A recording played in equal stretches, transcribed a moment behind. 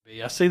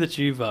you. I see that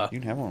you've You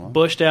can have one.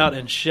 bushed out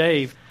and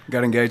shaved.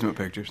 Got engagement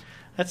pictures.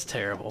 That's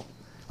terrible.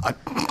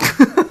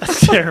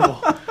 That's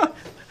terrible.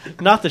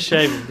 Not the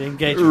shaving, the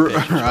engagement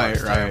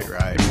pictures.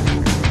 Right.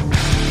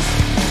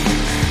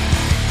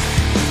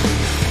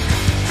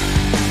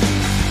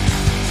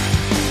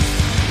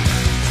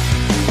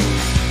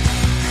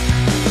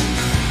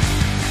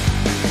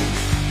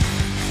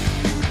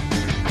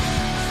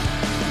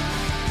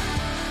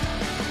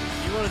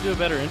 You want to do a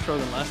better intro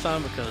than last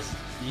time because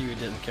you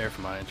didn't care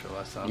for my intro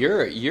last time.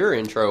 Your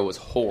intro was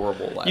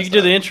horrible last time. You can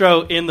do the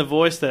intro in the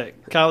voice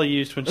that Kylie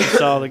used when she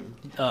saw the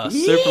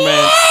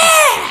Superman.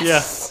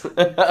 Yeah.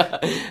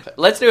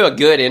 Let's do a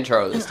good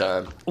intro this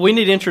time. We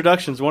need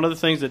introductions. One of the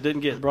things that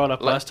didn't get brought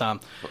up last time,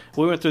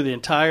 we went through the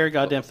entire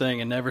goddamn thing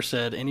and never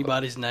said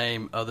anybody's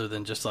name other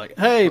than just like,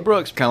 hey,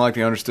 Brooks. Kind of like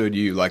the Understood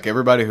You. Like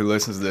everybody who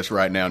listens to this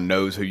right now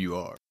knows who you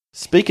are.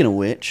 Speaking of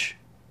which,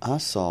 I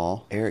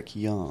saw Eric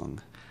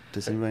Young.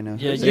 Does anybody know?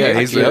 Yeah, who Yeah, he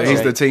he's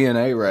is? the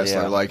TNA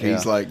wrestler. Yeah, like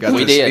he's yeah. like got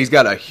We this, did. he's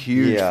got a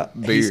huge Yeah,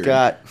 beard. he's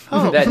got.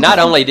 That not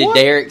only did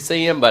Derek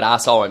see him, but I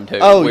saw him too.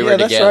 Oh, we yeah, were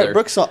that's together. right.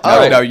 Brooks saw. No,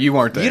 Oh, no, you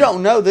weren't there. you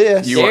don't know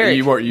this. You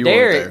Derek, weren't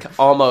Derek there.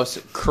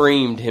 almost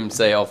creamed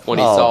himself when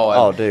he saw him.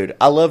 Oh, dude,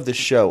 I love this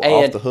show.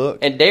 Off the Hook.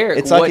 And Derek,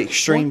 it's like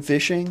extreme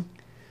fishing.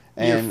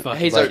 You're And fucking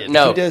He's kidding.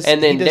 no, he does,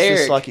 and then he does this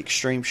Derek, like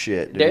extreme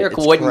shit. Dude. Derek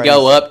It's wouldn't crazy.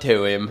 go up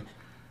to him,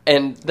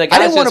 and the didn't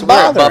guy's wanna just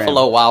wearing bother him.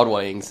 Buffalo Wild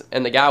Wings,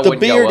 and the guy The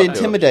wouldn't go beard up to him.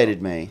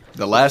 intimidated me.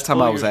 The last time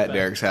Pull I was yours at back.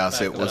 Derek's house,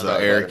 Back it was up.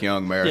 an Eric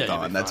Young you'll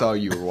marathon. be That's fine. all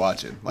you were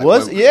watching. Like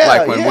Was- when, yeah,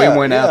 like when yeah, we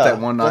went out yeah.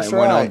 that one night That's and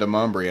went on right. to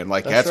Mumbry, and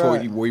like That's that's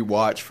right. what we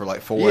watched for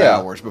like 4 Yeah.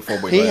 hours before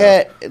we He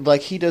left. had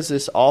like he does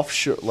this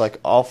offshore, like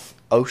off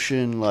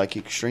ocean, like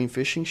extreme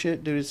fishing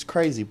shit, dude. It's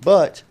crazy.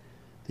 But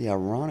the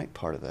ironic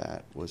part of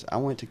that was I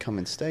went to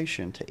Cummins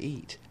Station to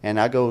eat, and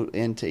I go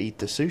in to eat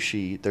the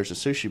sushi. There's a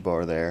sushi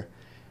bar there,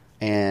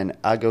 and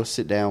I go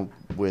sit down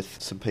with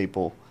some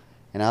people,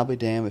 and I'll be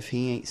damned if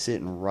he ain't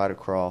sitting right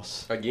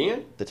across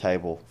Again? the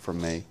table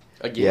from me.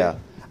 Again? Yeah.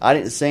 I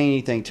didn't say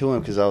anything to him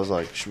because I was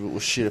like, well,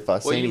 shit, if I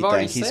say you've anything,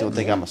 already he's said going to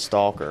think that. I'm a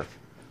stalker.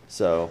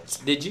 So,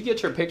 Did you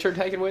get your picture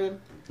taken with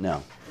him?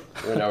 no.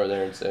 Went over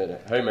there and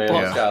said, "Hey man,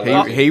 this guy Yeah,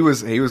 loves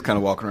you." he was kind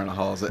of walking around the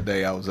halls that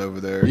day I was over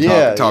there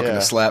Yeah, talking yeah.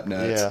 to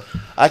Slapnuts. Yeah.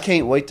 I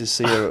can't wait to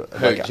see her.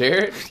 Who, Like,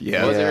 Jared?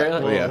 Yeah. Was it Yeah.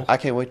 really? Yeah. I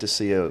can't wait to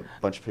see a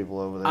bunch of people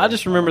over there. I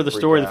just remember I'm the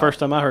gonna story freak the first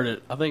time I heard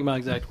it. I think my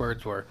exact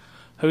words were,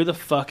 "Who the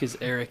fuck is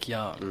Eric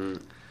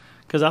Young?"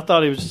 Because I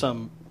thought he was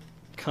some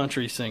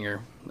country singer,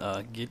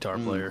 guitar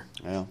player.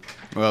 Yeah.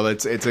 Well,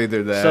 it's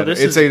either that So this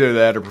it's is- either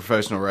that or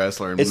professional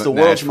wrestler. In It's the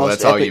Nashville. world's most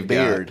That's all epic you've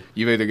beard. got.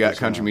 You've either got That's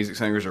country right. music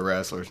singers or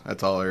wrestlers.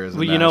 That's all there is. in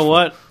Well, you know Nashville.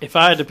 what? If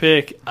I had to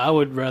pick, I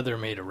would rather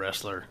meet a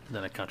wrestler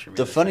than a country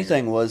music The funny singer.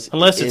 thing was,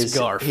 Unless it's is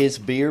Garf. his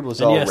beard was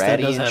And all yes, that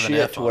ratty does and have an shit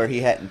F to on where it. he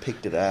hadn't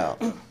picked it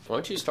out. Why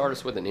don't you start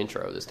us with an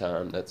intro this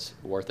time? That's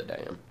worth a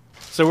damn.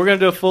 So we're going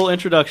to do a full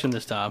introduction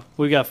this time.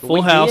 We got Full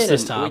We House did,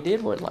 this and time. We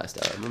did one last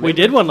time. We remember?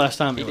 did one last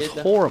time. He It was did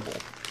that. horrible.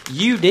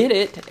 You did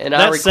it, and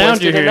I That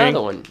sound you're requested hearing,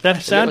 another one. that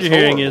and sound it you're was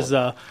hearing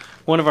horrible.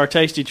 is one of our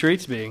tasty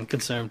treats being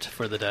consumed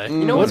for the day.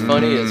 You know what's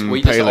funny is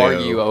we just paleo.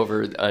 argue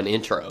over an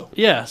intro.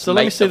 Yeah, so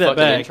let me Make see the that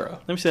fucking bag. intro.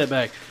 Let me see that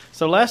bag.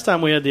 So last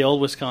time we had the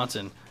old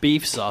Wisconsin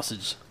beef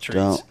sausage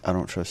treats. I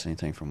don't trust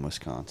anything from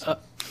Wisconsin.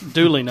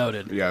 Duly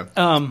noted. Yeah.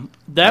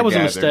 That was a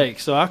gathered. mistake,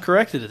 so I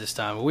corrected it this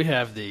time. We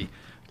have the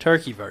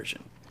turkey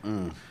version.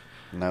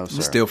 No,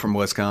 sir. Still from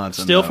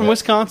Wisconsin. Still though. from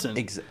Wisconsin.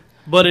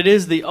 But it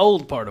is the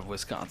old part of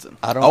Wisconsin.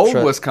 I don't Old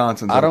trust-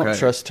 Wisconsin's I don't okay.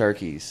 trust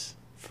turkeys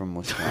from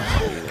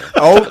Wisconsin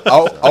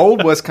either.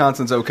 old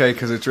Wisconsin's okay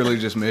because it's really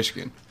just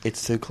Michigan.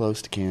 It's too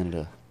close to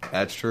Canada.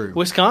 That's true.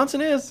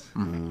 Wisconsin is?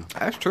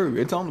 That's true.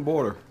 It's on the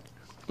border.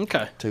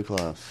 Okay. Too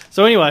close.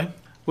 So anyway,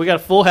 we got a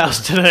full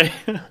house today.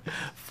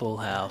 Full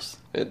house.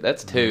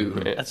 That's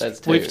two. That's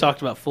two. We've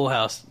talked about Full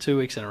House 2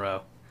 weeks in a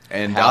row.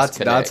 And House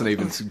Connect. Dotson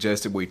even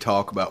suggested we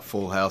talk about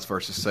Full House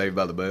versus Saved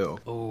by the Bell.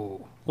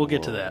 Oh, we'll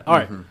get to that. All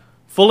right.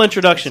 Full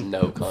introduction.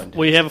 No content.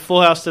 We have a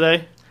full house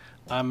today.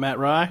 I'm Matt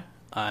Rye.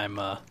 I'm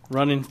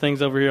running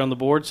things over here on the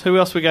boards. Who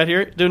else we got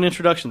here? Do an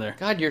introduction there.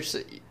 God, it's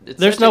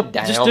There's such no- a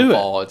downfall. just do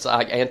it. It's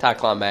like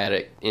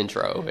anticlimactic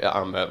intro.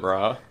 I'm at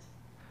Raw.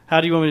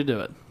 How do you want me to do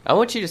it? I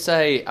want you to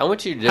say. I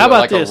want you to do How it about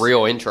like this? a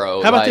real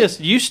intro. How about like,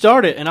 this? You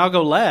start it, and I'll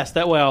go last.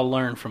 That way I'll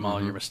learn from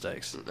all your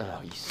mistakes.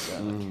 Oh, you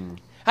suck.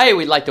 Hey,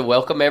 we'd like to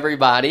welcome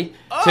everybody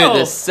to Oh.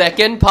 the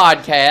second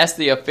podcast,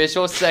 the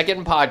official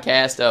second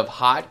podcast of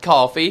Hot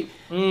Coffee.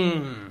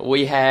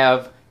 We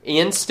have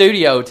in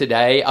studio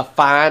today a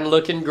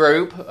fine-looking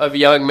group of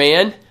young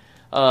men.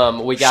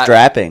 We got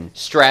Strapping.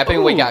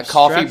 We Ooh, got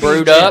coffee strapping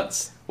brewed up.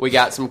 gents. We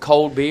got some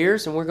cold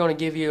beers, and we're going to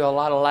give you a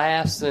lot of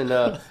laughs and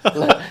a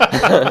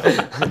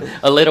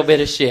little bit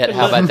of shit.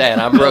 How about that?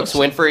 I'm Brooks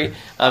Winfrey.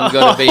 I'm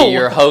going to be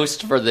your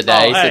host for the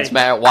day Oh, hey. since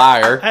Matt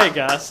Wire. Hey,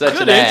 guys. Such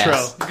good an intro.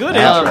 ass. Good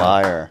Matt's intro. a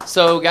liar.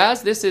 So,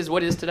 guys, this is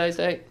what is today's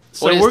date?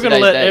 So What is we're going to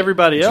today's let date?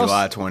 everybody else.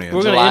 July 20th. We're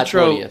going to July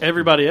intro 20th.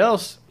 everybody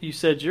else. You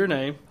said your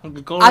name. I'm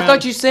gonna go I around.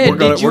 thought you said, We're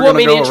gonna- did you we're want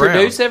me to gonna go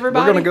introduce around.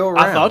 everybody? We're going to go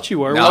around. I thought you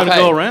were. We're Okay. going to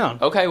go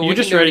around. Okay, well, You're we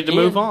just can do it ready to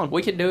again. move on.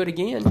 We can do it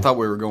again. I thought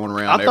we were going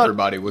around. I thought-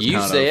 Everybody was You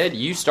kind said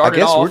you I started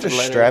guess off. we're and just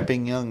let it-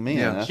 strapping young men.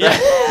 Yeah. That's Yeah.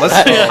 Let's,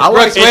 I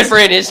Brooks like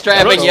Winfrey is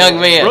strapping young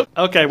men.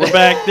 Okay, we're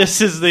back.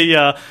 This is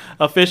the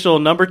official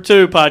number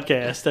 2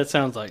 podcast. That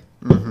sounds like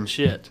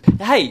shit.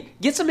 Hey,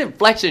 get some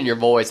inflection in your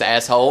voice,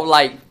 asshole.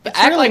 Like, act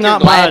really like you're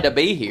not glad my- to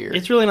be here.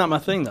 It's really not my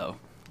thing, though.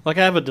 Like,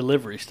 I have a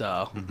delivery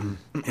style.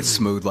 It's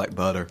smooth like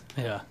butter.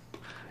 Yeah.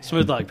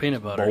 Smooth like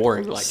peanut butter.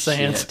 Boring like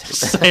sans, shit.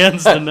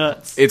 sans the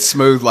nuts. It's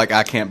smooth like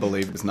I can't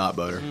believe it's not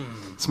butter.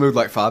 Smooth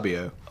like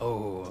Fabio.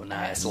 Oh,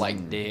 nice. It's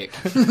like dick.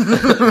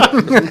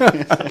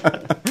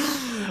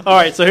 All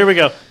right, so here we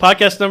go.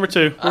 Podcast number 2.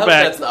 I We're hope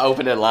back. that's the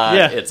opening line.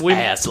 Yeah, It's we-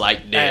 ass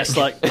like dick. Ass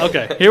like,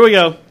 okay, here we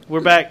go. We're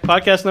back.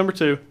 Podcast number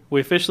 2.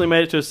 We officially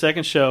made it to a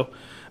second show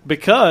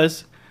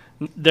because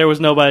there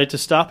was nobody to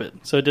stop it,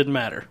 so it didn't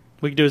matter.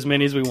 We could do as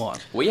many as we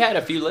want. We had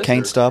a few listeners.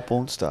 Can't stop,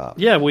 won't stop.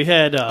 Yeah, we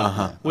had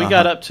we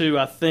got up to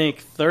I think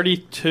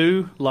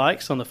 32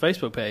 likes on the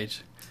Facebook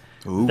page.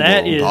 Ooh,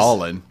 That is-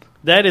 ballin'.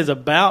 That is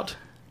about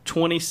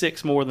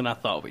 26 more than I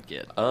thought we'd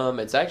get.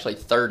 It's actually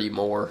 30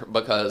 more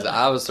because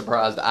I was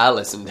surprised I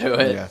listened to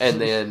it, Yeah.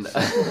 and then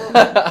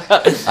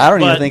I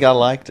don't But- even think I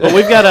liked it. But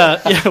we've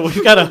got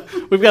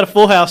we've got a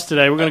full house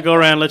today. We're going to go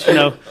around and let you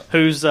know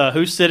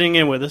who's sitting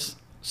in with us.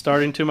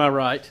 Starting to my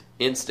right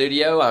in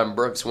studio, I'm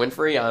Brooks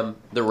Winfrey. I'm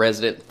the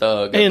resident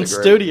thug of in the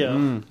group.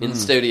 studio. In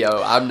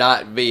studio, I'm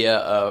not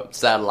via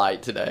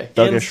satellite today.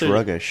 Thuggish, studio.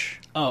 ruggish.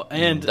 Oh,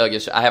 and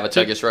Thuggish, I have a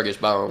tuggish ruggish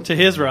bone. to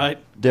his right,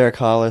 Derek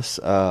Hollis,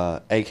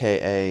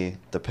 a.k.a.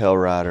 the Pale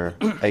Rider,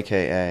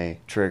 a.k.a.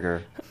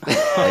 Trigger,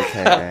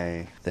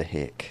 a.k.a. the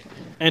Hick.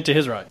 and to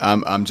his right.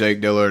 I'm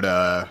Jake Dillard.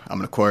 I'm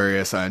an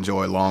Aquarius. I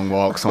enjoy long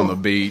walks on the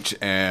beach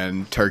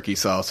and turkey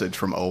sausage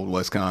from old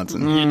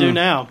Wisconsin. You do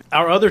now.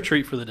 Our other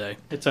treat for the day.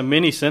 It's a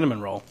mini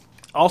cinnamon roll,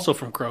 also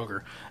from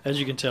Kroger. As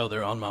you can tell,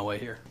 they're on my way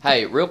here.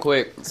 Hey, real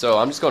quick, so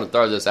I'm just going to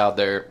throw this out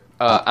there.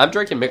 I'm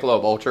drinking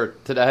Michelob Ultra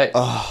today.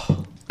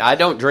 I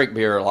don't drink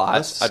beer a lot.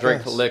 Let's I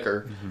drink discuss.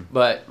 liquor,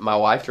 but my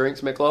wife drinks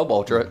Michelob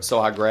Ultra,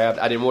 so I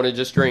didn't want to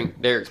just drink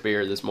Derek's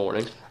beer this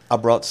morning. I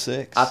brought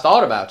 6. I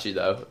thought about you,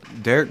 though.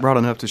 Derek brought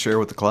enough to share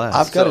with the class.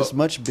 I've got So- as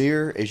much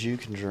beer as you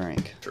can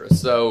drink.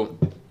 So,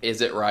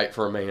 is it right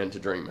for a man to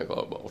drink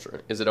Michelob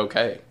Ultra? Is it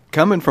okay?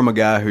 Coming from a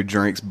guy who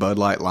drinks Bud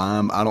Light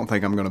Lime, I don't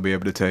think I'm going to be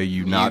able to tell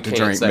you not to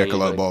can't drink say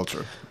Michelob anything.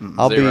 Ultra.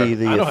 I'll Zero. be I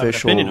the don't have an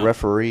official opinion on it.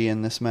 referee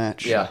in this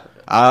match. Yeah.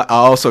 I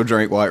also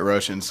drink White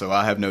Russian, so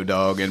I have no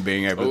dog in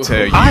being able to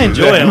tell you I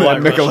enjoy that a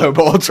White Michelob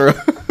Ultra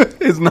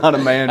is not a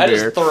man I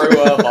beer. just threw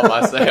up on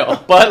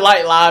myself. Bud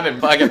Light Lime and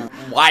fucking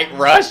White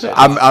Russian.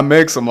 I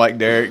mix them like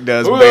Derek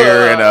does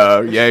beer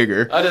and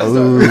Jaeger. I just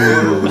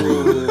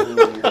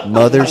Ooh.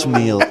 Mother's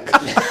milk.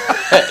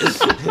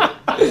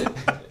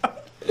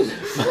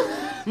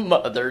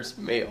 mother's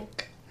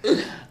milk.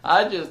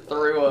 I just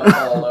threw up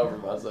all over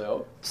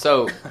myself.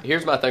 So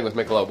here's my thing with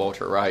Michelob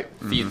Ultra, right?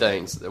 Few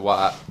things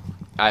why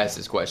I asked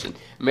this question.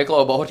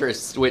 Michelob Ultra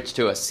has switched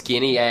to a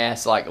skinny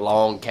ass like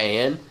long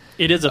can.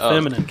 It is a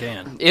feminine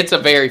can. It's a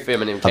very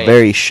feminine can. A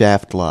very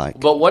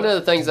shaft-like. But one of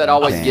the things that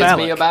always Okay. gets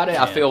me Phallic about it,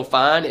 I can. feel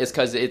fine, is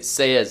because it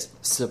says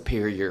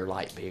superior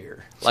light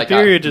beer.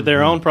 Superior to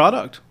their own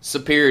product.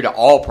 superior to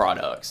all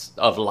products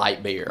of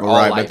light beer. all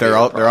Right, light but they're beer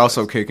they're products.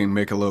 also kicking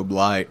Michelob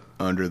Light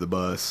under the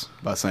bus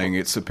by saying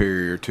it's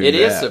superior to It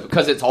is that.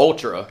 because it's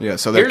ultra. Yeah,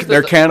 so they're Here's the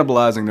they're th-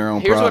 cannibalizing their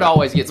own Here's product. what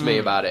always gets me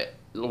about it.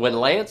 When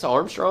Lance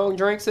Armstrong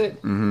drinks it,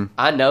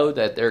 I know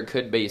that there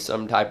could be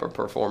some type of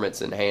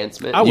performance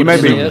enhancement. I you would may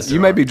say be yes, you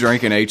may be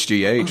drinking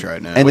HGH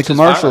right now. And the Which is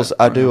commercials,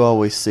 fine. I do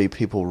always see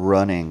people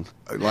running.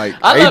 like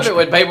I love it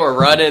when people are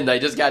running. They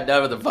just got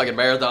done with the fucking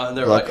marathon.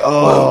 They're Like, like,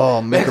 oh,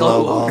 Michelob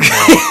Michelob. Ultra.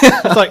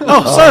 Oh, It's like,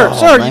 oh,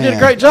 sir, you did a man.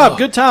 great job.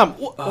 Good time.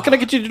 What can I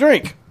get you to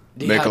drink?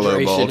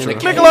 Michelob Dehydration in Ultra. a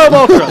can. Michelob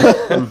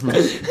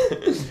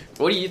Ultra.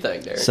 What do you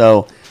think, Derek?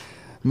 So,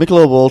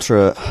 Michelob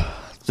Ultra,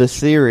 the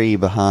theory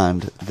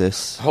behind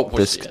this Oh,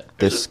 this shit.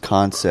 this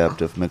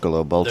concept of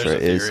Michelob Ultra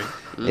There's a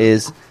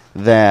is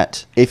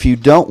that if you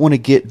don't want to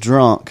get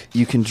drunk,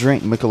 you can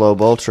drink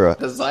Michelob Ultra.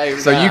 The same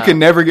So you guy. can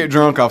never get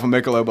drunk off of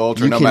Michelob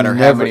Ultra, no can matter how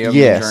never- many of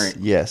yes, them you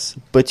drink. Yes,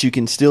 but you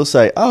can still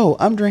say, "Oh,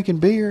 I'm drinking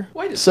beer."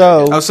 Wait a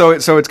so, Oh, so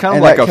it's kind of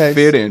In like that a case-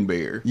 fit-in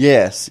beer.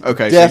 yes,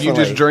 Okay, so you just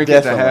definitely, drink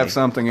it to have definitely.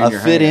 something in a your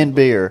fit-in hand.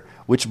 beer,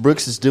 which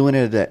Brooks is doing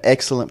it at an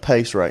excellent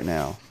pace right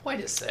now. Wait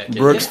a second.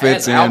 Brooks It has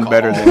fits in alcohol.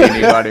 better than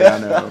anybody I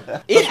know.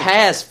 It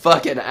has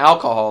fucking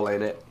alcohol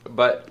in it,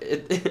 but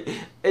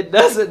it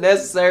doesn't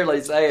necessarily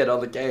say it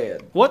on the can.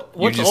 What's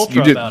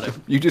ultra about it?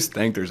 You just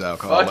think there's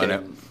alcohol Fucking- in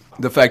it.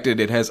 The fact that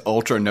it has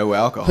ultra no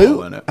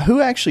alcohol in it.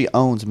 Who actually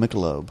owns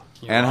Michelob?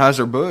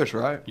 Anheuser-Busch,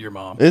 right? Your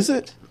mom. Is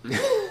it?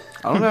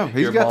 I don't know.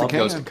 He's Your got mom the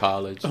goes to can.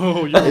 college.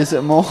 Oh, Is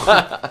it more?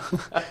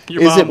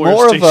 your is mom it wears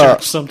more of a-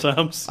 t-shirts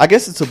sometimes. I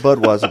guess it's a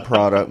Budweiser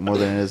product more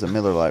than it is a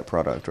Miller Lite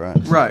product, right?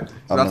 Right.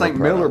 A I think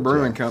Miller product,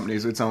 Brewing yeah. Company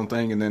is its own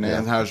thing, and then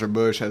Yeah.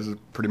 Anheuser-Busch has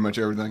pretty much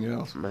everything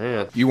else.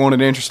 Man. You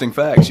wanted interesting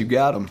facts, you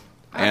got them.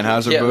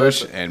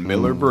 Anheuser-Busch, and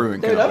Miller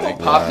Brewing Dude, I'm Company.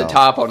 gonna pop the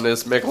top on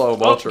this Michelob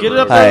Oh, Ultra. get it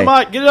up Brew. there, Hey.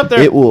 Mike. Get it up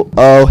there. It will.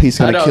 Oh, he's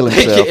I going to don't kill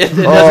think himself. it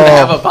doesn't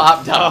have a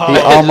pop top. He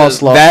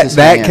almost lost That his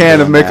that hand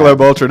can of doing that.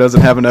 Michelob Ultra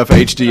doesn't have enough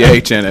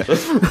HGH in it.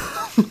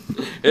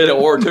 It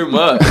wore too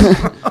much.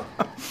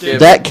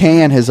 That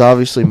can has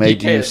obviously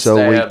made you can't so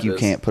stab weak you this.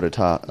 can't put a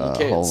can't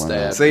hole in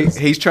stab. it. See,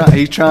 he's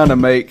trying to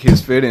make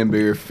his fit-in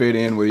beer fit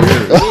in with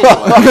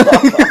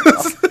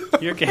yours.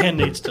 Your can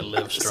needs to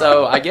live strong.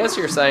 So I guess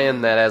you're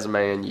saying that as a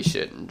man you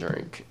shouldn't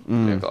drink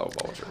Mm. Michelob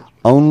Ultra.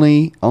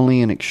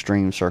 Only in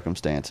extreme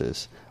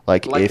circumstances.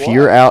 Like Like if what?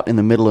 you're out in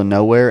the middle of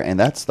nowhere and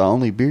that's the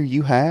only beer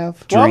you have,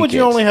 why drink would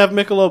you it. only have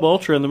Michelob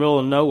Ultra in the middle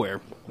of nowhere?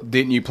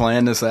 Didn't you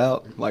plan this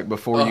out like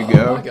before you Oh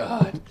go? my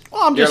god!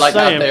 Well, I'm You're just like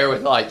saying. out there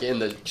with like in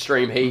the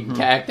extreme heat and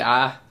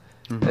cacti,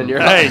 and you're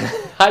Hey. like,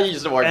 I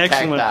use the word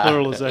Excellent cacti.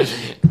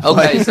 pluralization.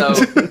 Okay,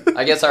 so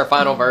I guess our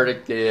final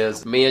verdict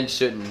is men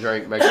shouldn't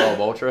drink Michelob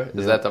Ultra.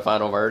 Is that the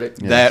final verdict?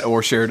 That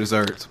or share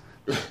desserts.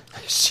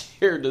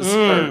 Sheer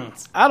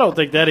desserts. I don't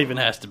think that even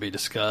has to be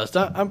discussed.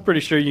 I'm pretty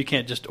sure you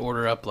can't just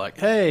order up like,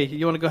 hey,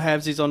 you want to go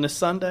have these on this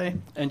Sunday?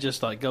 And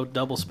just like go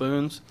double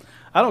spoons.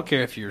 I don't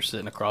care if you're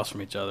sitting across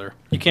from each other.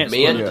 You can't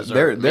Men? split a Yeah,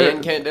 dessert.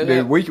 Men can't do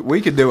dude, that?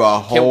 we could do a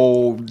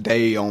whole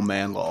day on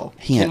man law.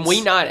 Hints. Can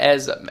we not,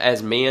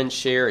 as men,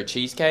 share a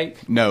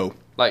cheesecake? No,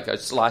 Like a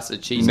slice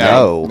of cheesecake?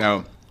 No.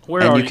 no.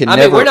 Where And are you you? can I mean,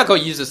 never- we're not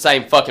going to use the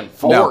same fucking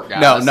fork, No,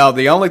 guys. no.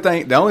 The only thing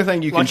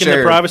you can Like in share.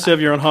 the privacy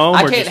of your own home? I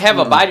or can't just- have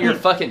a bite of your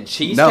fucking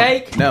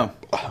cheesecake? No.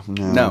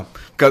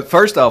 Because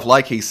first off,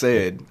 like he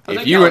said, I if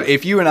think you y'all-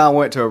 if you and I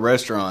went to a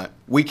restaurant,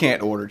 we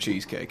can't order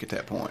cheesecake at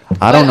that point.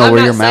 I don't know I'm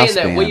where not your mouth's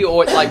saying that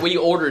been. we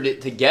ordered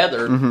it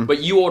together,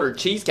 but you ordered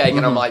cheesecake,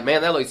 and I'm like,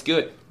 man, that looks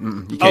good.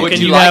 Oh, Would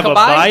can you you like have a a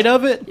bite? bite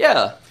of it?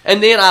 Yeah,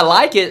 and then I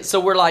like it, so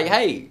we're like,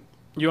 hey,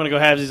 You want to go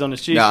have these on this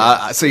cheesecake? No,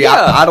 I see. Yeah.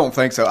 I don't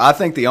think so. I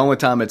think the only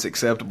time it's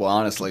acceptable,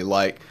 honestly,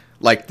 like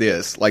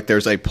this, like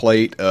there's a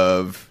plate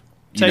of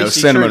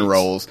Tasty cinnamon treats.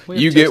 rolls. We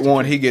have You get tasty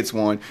one, he gets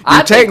one. I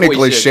You're think we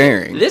technically should-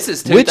 sharing. This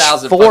is Which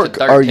 2013. fork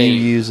are you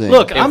using?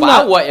 Look, If I'm I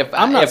not. wa-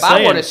 I'm not if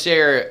I want to saying.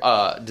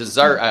 share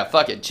dessert, a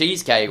fucking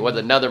cheesecake with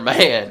another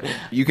man,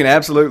 You can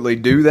absolutely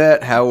do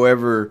that.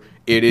 However,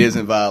 it is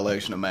in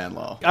violation of man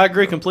law. I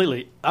agree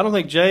completely. I don't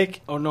think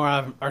Jake or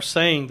Nora are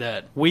saying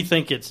that we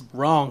think it's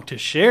wrong to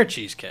share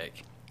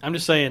cheesecake. I'm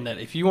just saying that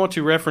if you want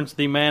to reference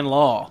the man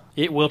law,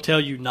 it will tell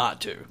you not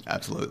to.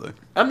 Absolutely,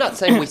 I'm not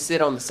saying we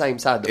sit on the same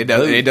side of the it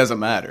doesn't. booth. It doesn't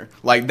matter.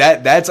 Like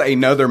that. That's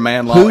another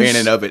man law Who's- in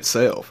and of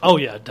itself. Oh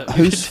yeah,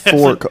 Whose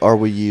fork are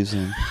we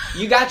using?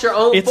 You got your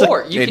own It's a-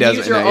 fork. You It can doesn't-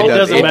 use your it own It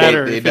doesn't fork.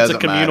 matter it if it's a doesn't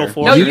communal matter.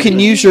 fork. No, You you can can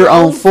use use your your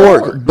own own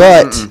fork, fork.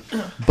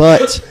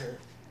 but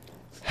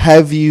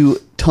have you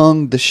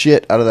tongued the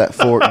shit out of that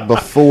fork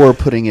before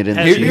putting it in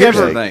the Have you Here's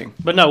the cheesecake? thing.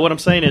 But no, what I'm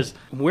saying is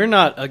we're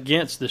not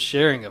against the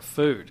sharing of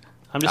food.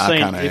 I'm just I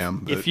saying kinda if, am,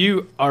 but- if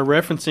you are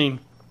referencing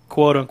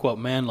quote unquote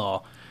man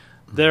law,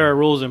 there are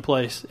rules in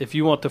place. If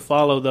you want to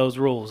follow those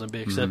rules and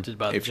be accepted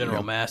by the If you general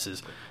will.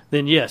 masses,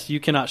 then yes, you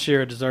cannot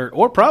share a dessert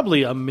or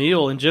probably a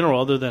meal in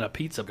general other than a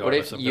pizza. What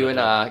if you and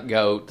I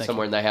go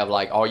somewhere and they have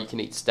like all you can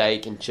eat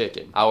steak and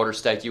chicken? I order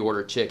steak, you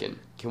order chicken.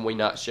 Can we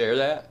not share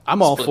that?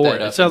 I'm all Split for that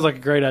it. up It sounds and- like a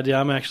great idea.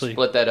 I'm actually.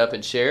 split that up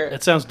and share it.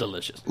 It sounds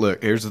delicious.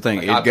 Look, here's the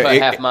thing. I'll cut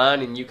half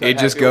mine and you cut it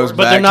half just yours. goes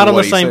But back they're not to on the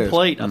what he same says.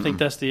 plate. I think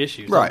that's the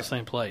issue. It's on Right. the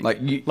same plate. Like,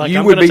 you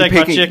I'm would going to be take my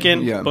picking-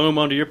 chicken, yeah. boom,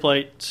 onto your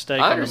plate, steak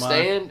I onto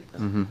mine.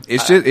 understand.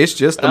 It's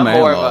just But the I'm man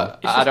more law. of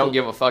a I don't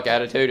give a fuck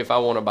attitude. If I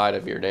want a bite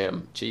of your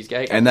damn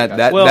cheesecake, And I that, think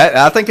that, Well- that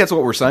I think that's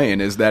what we're saying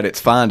is that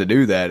it's fine to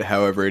do that.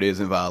 However, it is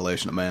in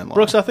violation of man law.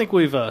 Brooks, I think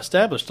we've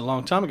established a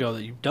long time ago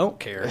that you don't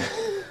care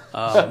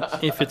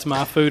if it's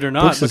my food or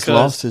not Brooks has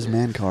lost because his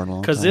man card a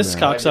long because time this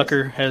ago.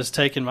 cocksucker has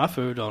taken my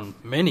food on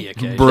many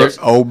occasions.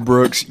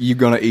 Brooks, you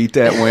gonna eat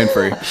that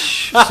Winfrey?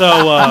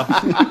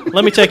 So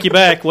let me take you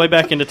back, way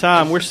back into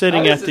time. We're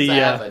sitting How at does the this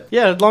happen?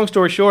 yeah. Long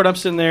story short, I'm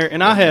sitting there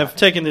and I have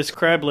taken this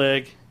crab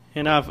leg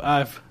and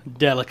I've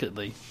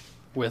delicately,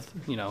 with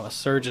a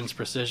surgeon's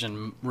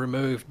precision,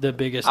 removed the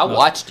biggest. I most-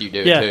 watched you do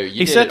Yeah, it too. You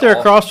he did sat it there all-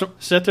 across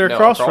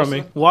across from me,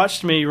 the-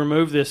 watched me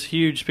remove this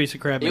huge piece of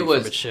crab meat It from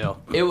was its shell.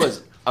 It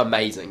was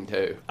amazing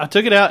too. I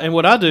took it out, and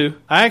what I do,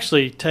 I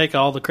actually take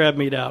all the crab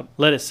meat out,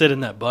 let it sit in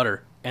that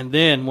butter, and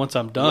then once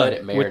I'm done, Let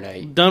it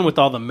marinate. done with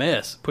all the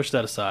mess, push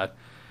that aside.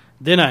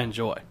 Then I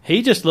enjoy.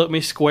 He just looked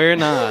me square in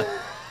the eye,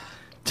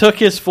 took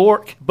his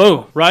fork,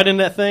 boom, right in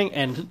that thing,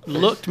 and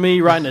looked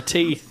me right in the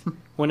teeth.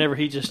 Whenever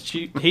he just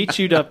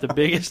chewed up the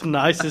biggest,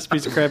 nicest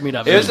piece of crab meat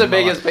I've It ever was the eaten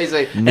in my biggest life.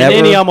 piece of. And then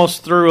he Never-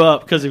 almost threw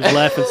up because he was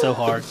laughing so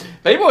hard.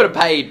 People would have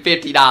paid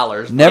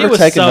 $50. Never was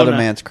take so another nice.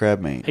 man's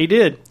crab meat. He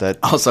did. That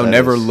Also, that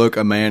never is- look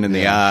a man in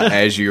the eye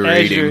as you're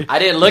As eating. you're- I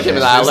didn't look him in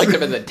the eye. I looked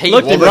him in the teeth.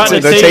 Looked him The, right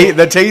in the, the teeth.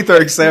 the teeth are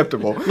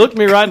acceptable. Looked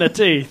me right in the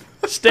teeth.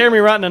 Stare me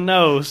right in the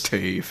nose.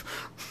 Teeth.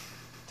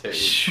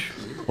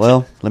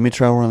 Well, let me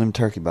try one of them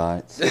turkey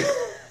bites.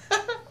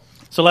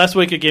 So last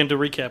week, again, to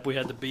recap, we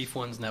had the beef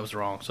ones, and that was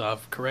wrong. So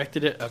I've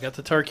corrected it. I've got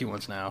the turkey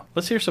ones now.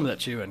 Let's hear some of that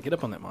chewing. Get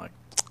up on that mic.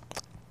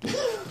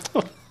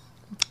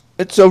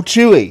 It's so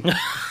chewy.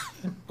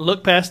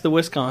 Look past the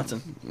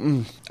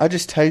Wisconsin. I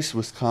just taste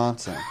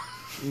Wisconsin.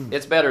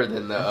 It's better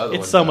than the other ones.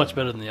 It's so though. much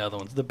better than the other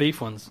ones. The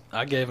beef ones,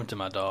 I gave them to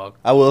my dog.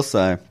 I will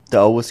say, the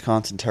old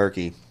Wisconsin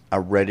turkey, I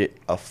rate it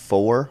a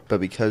 4,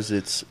 but because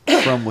it's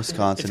from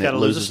Wisconsin, It's it got to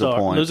lose a loses a star,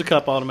 point. lose a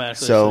cup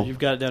automatically. So So- you've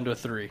got it down to a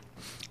 3.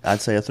 I'd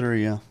say a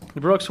 3, yeah.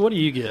 Brooks, what do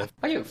you give?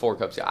 I give it 4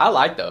 cups. I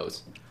like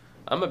those.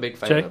 I'm a big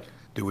fan Jake? of.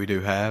 Do we do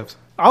halves?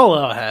 I'll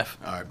allow a half.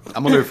 All right,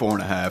 I'm gonna do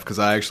 4.5 because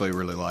I actually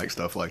really like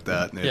stuff like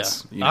that. And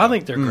it's, Yeah, you know, I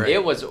think they're great.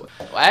 It was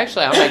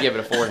actually I might give it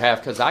a 4.5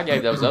 because I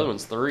gave those other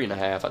ones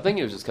 3.5. I think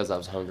it was just because I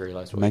was hungry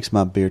last It week. makes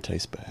my beer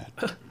taste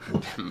bad.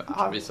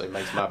 Obviously,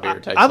 makes my beer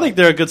taste. I think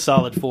they're a good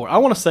solid 4. I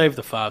want to save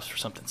the 5s for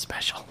something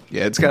special.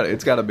 yeah, it's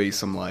got to be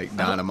some like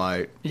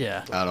dynamite.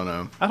 Yeah. I don't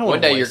know. I don't one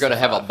wanna day you're waste going to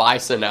the have a 5.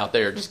 bison out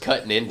there just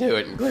cutting into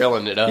it and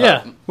grilling it up.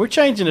 Yeah, we're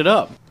changing it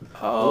up.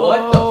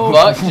 What the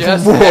fuck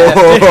just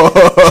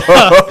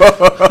happened?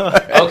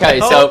 Okay,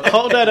 so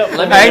Hold that up.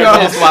 let me Hang do on.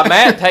 this while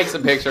Matt takes a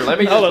picture. Let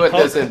me just Hold on,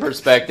 put this in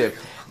perspective.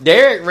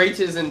 Derek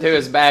reaches into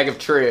his bag of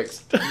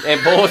tricks and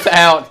pulls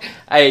out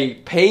a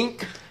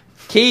pink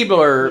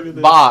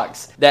Keebler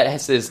box that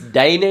has this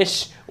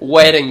Danish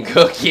wedding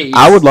cookies.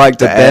 I would like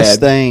to The add. best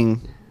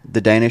thing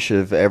the Danish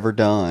have ever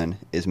done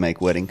is make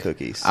wedding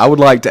cookies. I would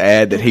like to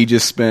add that he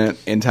just spent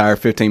entire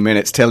 15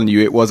 minutes telling you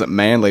it wasn't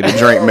manly to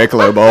drink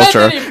Michelob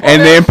Ultra, And then he pulled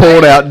and then out-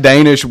 pulled out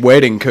Danish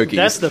wedding cookies.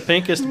 That's the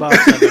pinkest box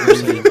I've ever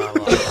seen in my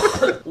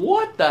life.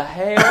 What the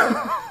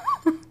hell?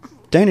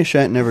 Danish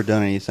ain't never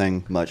done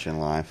anything much in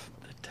life.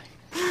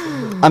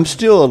 I'm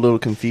still a little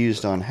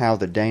confused on how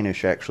the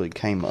Danish actually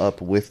came up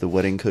with the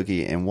wedding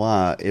cookie and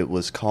why it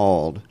was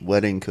called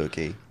wedding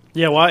cookie.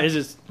 Yeah, why is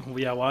it?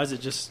 Yeah, why is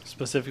it just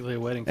specifically a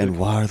wedding cookie? And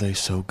why are they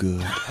so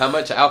good? How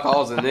much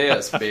alcohol's in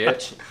this,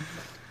 bitch?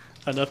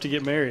 Enough to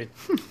get married.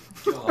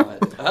 God.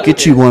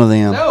 Get you one of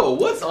them. No,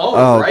 what's all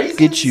Oh, raisins?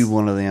 get you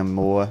one of them,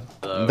 boy.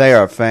 They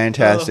are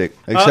fantastic.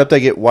 Except they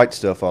get white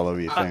stuff all over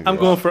your finger. I'm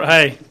going for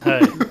hey.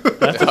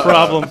 That's a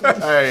problem.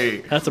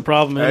 hey, That's a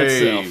problem in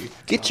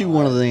itself. Get you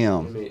one of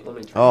them. Let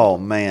me try. Oh,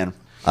 man.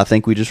 I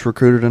think we just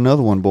recruited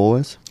another one,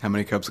 boys. how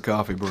many cups of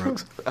coffee,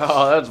 Brooks?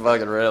 Oh, that's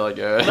fucking really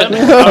good.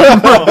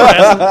 Oh,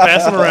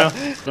 pass them around.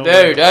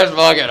 Dude, that's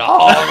fucking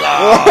awesome.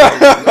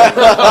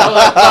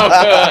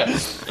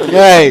 So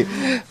Hey,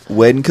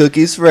 wedding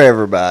cookies for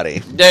everybody.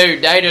 good.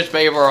 Dude, Danish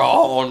people are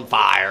on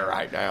fire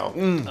right now. All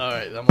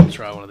right, I'm gonna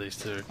try one of these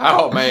too.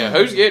 Oh, man.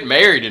 Who's getting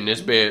married in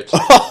this bitch?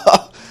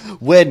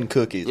 Wedding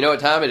cookies. You know what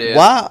time it is?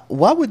 Why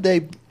would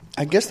they?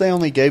 I guess they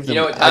only gave them.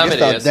 You know what I time guess it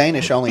the is?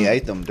 Danish only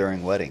ate them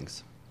during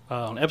weddings.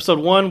 On episode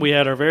 1, we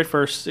had our very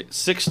first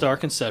 6-star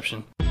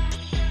conception.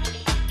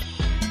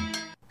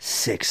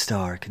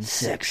 6-star.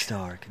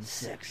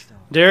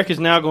 Derek is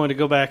now going to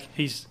go back.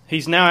 He's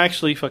now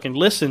actually fucking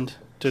listened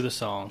to the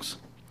songs,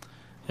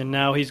 and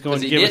now he's going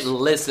Because to he give didn't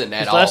us. listen at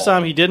This all. last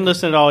time he didn't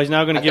listen at all. He's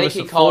now going to I give think us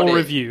he a called full it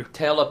review. He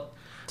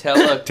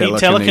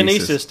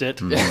Telekinesis. telekinesised it.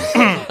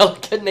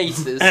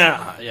 telekinesis.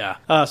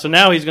 Yeah. So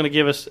now he's going to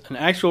give us an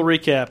actual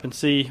recap and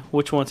see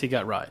which ones he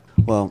got right.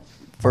 Well,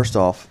 first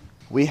off,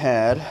 we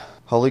had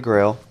Holy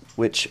Grail,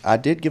 which I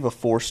did give a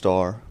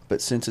 4-star,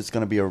 but since it's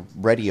going to be a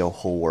radio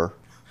whore,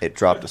 it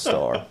dropped a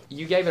star.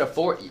 You gave it a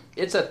 4.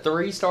 It's a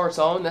 3-star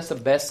song. That's the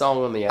best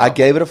song on the album. I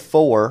gave it a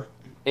 4,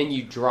 and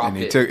you dropped And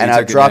he it. took- and I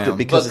took it dropped down. it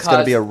because it's going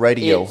to be a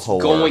radio it's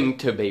whore. going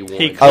to be one.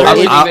 He It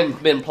clearly- hasn't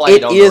even been played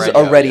It on is the radio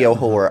a radio yet.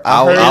 whore.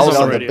 I I heard was it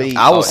on on the the radio. beat.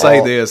 I will say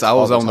all- this: I all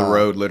was the on the time.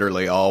 road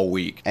literally all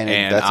week, And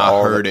and that's I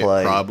all heard that it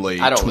played. probably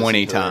I don't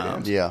 20 listen to it.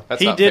 times. Yeah. That's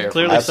He not did fair.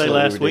 clearly say Absolutely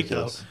last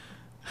ridiculous. week,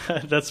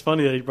 though. That's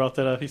funny that he brought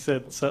that up. He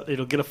said so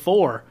it'll get a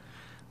 4,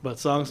 but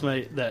songs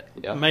may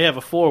have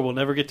a 4 will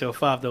never get to a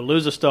 5. They'll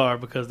lose a star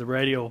because the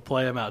radio will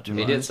play them out too He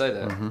much. did say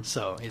that.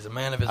 So he's a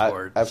man of his I-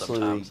 word.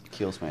 absolutely Sometimes.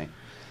 kills me.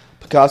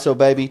 Picasso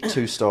Baby,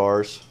 2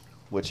 stars,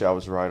 which I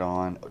was right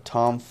on.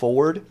 Tom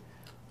Ford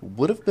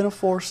would have been a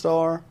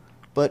 4-star,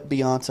 but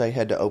Beyonce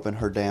had to open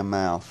her damn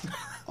mouth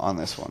on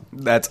this one.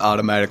 That's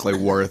automatically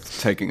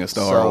worth taking a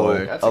star So-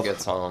 away. That's a good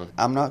song.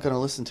 I'm not going to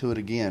listen to it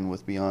again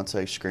with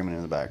Beyonce screaming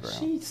in the background.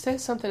 She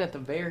says something at the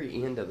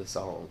very end of the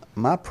song.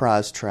 My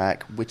prize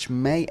track, which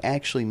may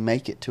actually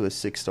make it to a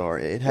 6-star,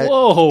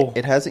 Whoa.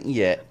 it hasn't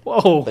yet,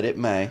 Whoa. but it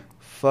may.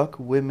 Fuck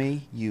with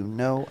me, you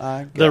know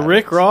I got The it.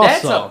 Rick Ross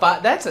That's song.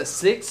 that's a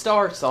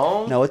 6-star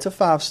song. No, it's a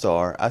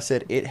 5-star. I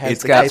said it has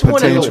It's the got That's one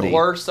of the potential.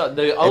 worst.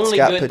 The only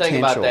got good thing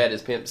about potential. that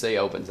is Pimp C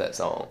opens that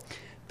song.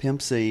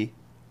 Pimp C,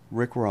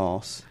 Rick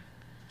Ross,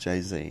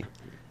 Jay-Z.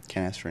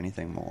 Can't ask for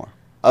anything more.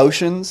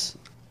 Oceans,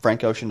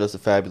 Frank Ocean does a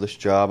fabulous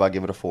job. I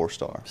give it a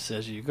 4-star.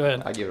 Says you. Go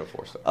ahead. I give it a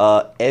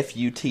 4-star.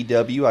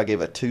 FUTW, I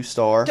give it a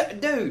 2-star.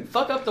 Dude,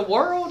 fuck up the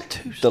world.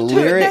 The Dude,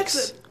 lyrics,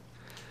 that's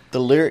the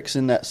lyrics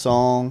in that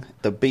song,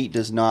 the beat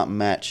does not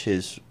match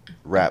his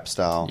rap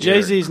style.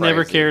 Jay-Z's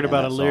never crazy cared in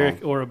about that a song.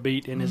 lyric or a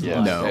beat in his Yeah.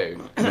 life. No, Dude.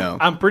 no.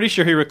 I'm pretty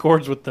sure he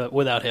records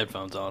without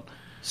headphones on.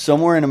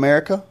 Somewhere in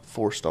America,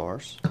 4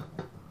 stars.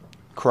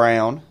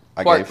 Crown,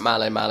 I Twerk, gave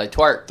Miley,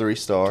 twerk. 3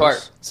 stars.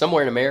 Twerk.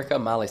 Somewhere in America,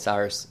 Miley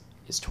Cyrus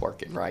is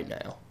twerking right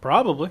now.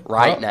 Probably.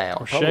 Right now.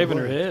 Or shaving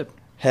her head.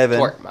 Heaven,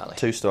 Twerk Miley.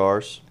 2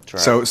 stars.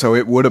 Track. So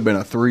it would have been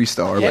a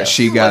 3-star, Yeah, but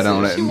she got wasn't-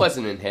 on it. She and-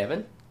 wasn't in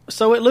heaven.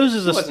 So it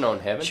loses She a. wasn't on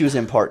heaven. She was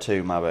in part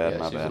 2. My bad. Yeah,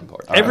 my she was bad. in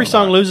part 2. Every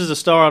song loses a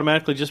star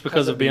automatically just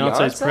because of of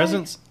Beyonce's Beyonce?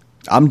 presence.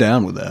 I'm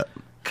down with that.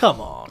 Come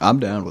on. I'm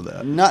down with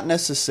that. Not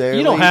necessarily.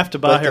 You don't have to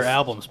buy but her the-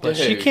 albums, but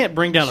Dude, she can't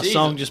bring down a she's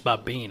song a- just by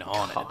being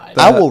on it.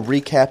 I will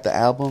recap the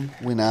album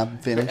when I'm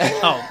finished.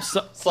 Oh,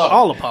 so, So-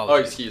 all Oh,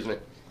 apologies. excuse me.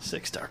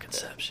 6-star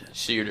conception.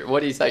 Shooter.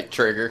 What do you say?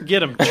 Trigger.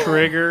 Get him,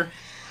 Trigger.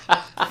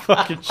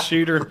 Fucking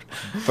Shooter.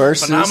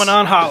 Versus,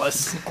 Phenomenon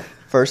Hollis.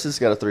 Versus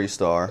got a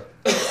 3-star.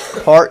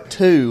 Part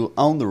 2,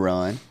 On the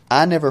Run.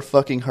 I never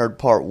fucking heard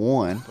part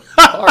 1.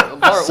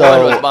 Part So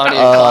one was Bonnie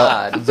and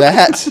Clyde.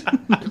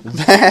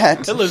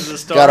 that That loses a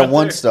star. got a right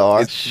 1 there.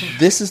 star.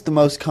 This is the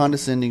most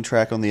condescending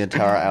track on the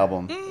entire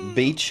album.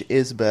 Beach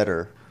is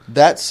better.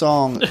 That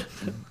song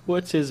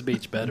What's his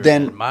beach better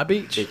Then- than my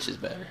beach? Bitch is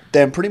better.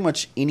 than pretty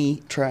much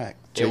any track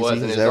It Jay-Z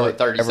wasn't. has It was only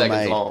 30 seconds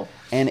made. long.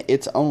 And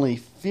it's only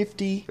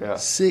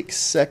 56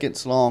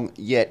 seconds long,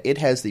 yet it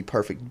has the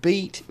perfect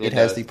beat. It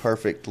has does. the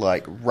perfect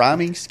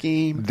rhyming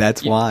scheme.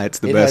 That's why it's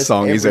the It best has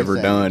song he's ever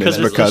everything. done. Because Is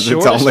it's the because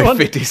it's shortest only one?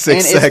 56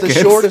 And seconds. it's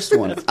the shortest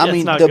one. I It's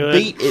mean, not the good.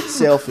 beat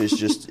itself is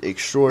just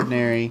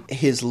extraordinary.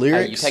 His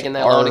lyrics Hey, you taking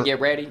that are, long to get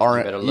ready? You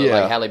are- better look yeah.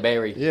 like Halle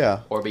Berry. Yeah.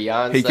 Or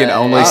Beyonce. He can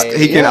only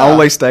Yeah.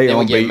 only stay Then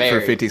we on get beat for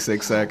married.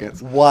 56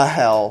 seconds.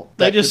 Wow.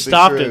 They That just could be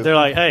stopped true. it. They're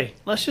like, hey,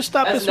 let's just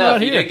stop That's this enough.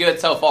 right You here. did good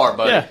so far,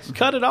 buddy. Yeah,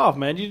 cut it off,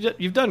 man.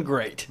 You've done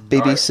great.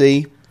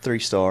 BBC, 3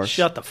 stars.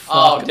 Shut the fuck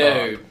Oh, up.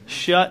 dude.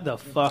 Shut the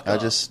fuck I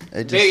up. just,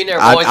 it just Billionaire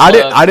I, Boys I,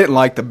 did, Club. I didn't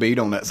like the beat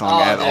on that song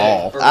Oh, at dude.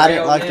 all. For I real,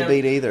 didn't like the man.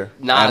 beat either.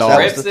 Nas At all. That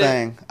rips was the it.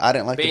 thing. I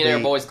didn't like Billionaire the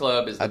beat. Boys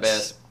Club is the I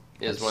best.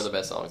 just- Is one of the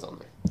best songs on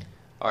there.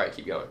 All right,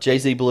 keep going.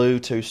 Jay-Z Blue,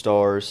 2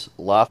 stars.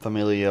 La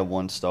Familia,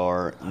 1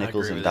 star.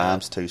 Nickels agree and with that.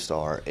 Dimes, 2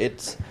 star.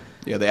 It's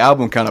Yeah, the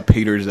album kind of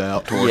peters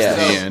out towards Yeah.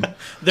 the end.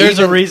 There's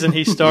a even- reason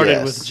he started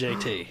Yes. with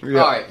JT. All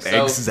right,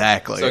 so,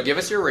 exactly. So give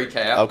us your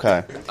recap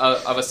okay.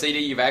 of a CD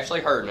you've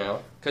actually heard now.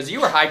 Because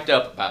you were hyped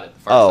up about it the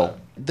first Oh, time.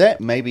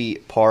 that may be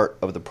part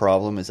of the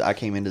problem. Is I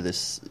came into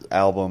this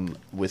album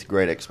with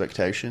great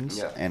expectations,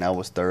 Yeah. and I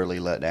was thoroughly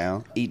let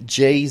down.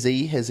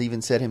 Jay-Z has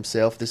even said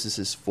himself, this is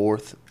his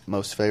 4th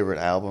most favorite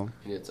album.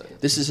 You did say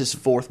it. This is his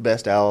 4th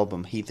best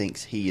album he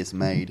thinks he has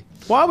made.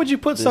 Why would you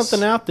put This-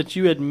 something out that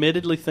you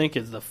admittedly think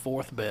is the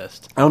 4th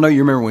best? I don't know. You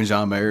remember when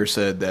John Mayer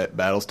said that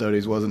Battle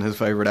Studies wasn't his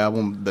favorite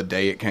album the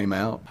day it came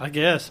out? I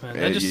guess, man.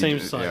 That just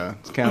seems like yeah,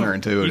 it's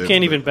counterintuitive. you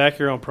can't but- even back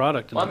your own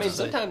product. Well, I enough mean, to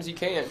say- sometimes you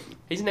can't.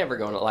 He's never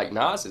going to, like,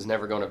 Nas is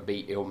never going to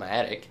beat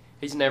Illmatic.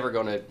 He's never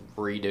going to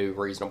redo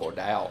Reasonable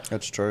Doubt.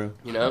 That's true.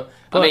 You know?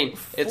 But I mean,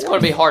 it's going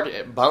to be hard.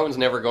 Bone's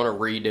never going to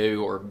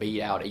redo or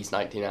beat out East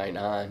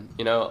 1999.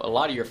 You know, a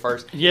lot of your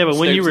first. Yeah, but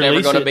when you Snoop's never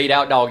release going to it- beat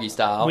out Doggy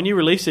Style. when you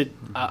release it,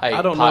 Hey,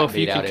 I don't know Pac if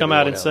you beat can out come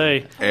out everyone and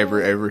say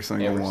every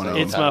single Every one single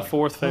of it's them. my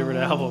 4th favorite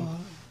album.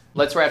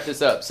 Let's wrap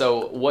this up.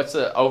 So, what's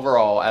the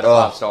overall out of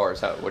Oh. 5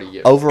 stars? What do you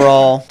give?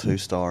 Overall, 2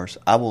 stars.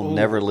 I will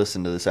never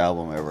listen to this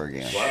album ever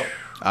again. Wow.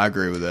 I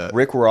agree with that.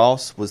 Rick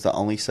Ross was the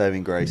only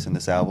saving grace in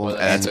this album, Well,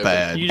 That's and,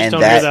 bad. You just And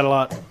don't that- hear that a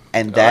lot.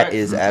 and that Alright.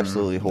 is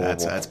absolutely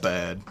horrible. That's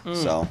bad.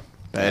 So,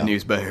 Bad yeah.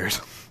 news bears.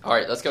 All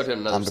right, let's go to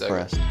another I'm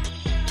segment. depressed.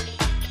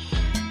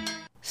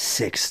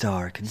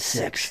 6-star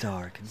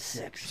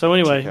consecutive. So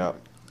anyway, Yeah.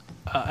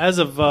 as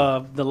of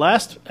the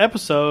last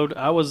episode,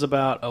 I was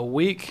about a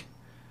week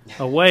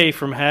away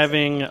from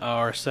having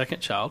our second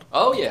child.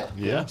 Oh, yeah.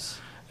 Yes.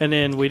 And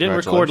then we didn't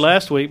record Congratulations.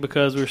 last week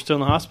because we were still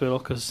in the hospital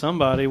because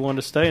somebody wanted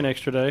to stay an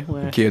extra day.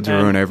 Kids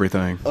And- ruin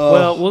everything.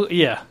 Well,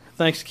 yeah.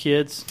 Thanks,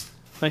 kids.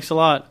 Thanks a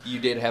lot. You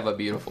did have a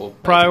beautiful baby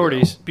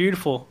Priorities. girl.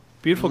 Beautiful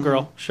Mm-hmm.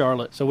 girl,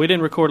 Charlotte. So we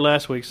didn't record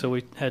last week, so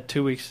we had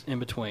 2 weeks in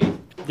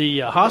between.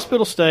 The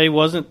hospital stay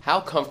wasn't. How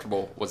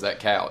comfortable was that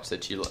couch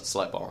that you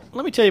slept on?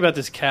 Let me tell you about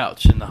this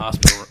couch in the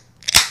hospital.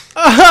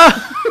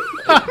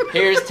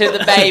 Here's to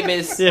the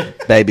babies. Yeah.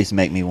 Babies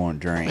make me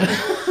want to drink.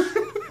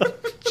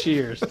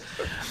 Cheers.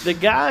 The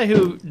guy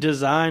who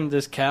designed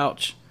this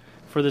couch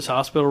for this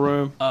hospital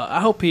room, I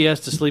hope he has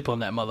to sleep on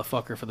that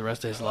motherfucker for the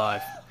rest of his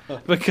life.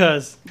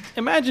 Because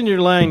imagine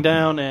you're laying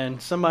down and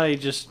somebody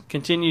just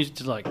continues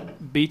to like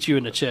beat you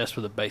in the chest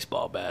with a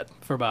baseball bat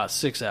for about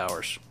 6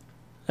 hours.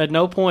 At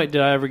no point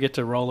did I ever get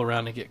to roll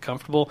around and get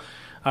comfortable.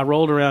 I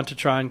rolled around to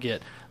try and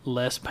get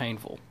less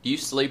painful. Do you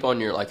sleep on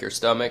your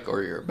stomach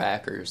or your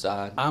back or your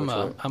side? I'm Which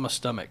one? a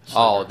stomach.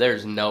 Oh, sleeper.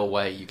 there's no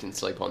way you can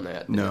sleep on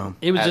that. No.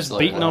 It was just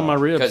beating on my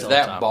ribs Because all the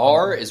that time.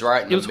 bar is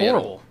right in It the was middle.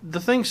 horrible. The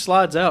thing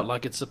slides out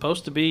like it's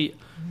supposed to be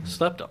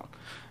slept on.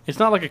 It's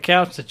not like a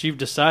couch that you've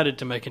decided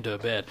to make into a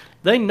bed.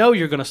 They know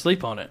you're going to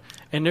sleep on it,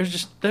 and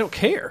they don't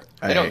care.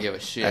 They don't give a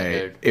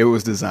shit, dude. It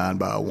was designed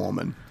by a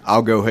woman.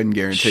 I'll go ahead and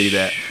guarantee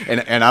that.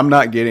 And I'm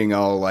not getting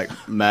all like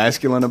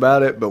masculine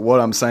about it, but what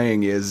I'm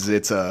saying is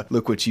it's a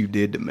look what you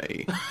did to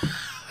me.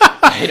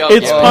 They don't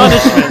It's give a-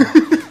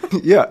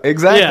 punishment. Yeah,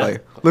 exactly. Yeah.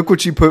 Look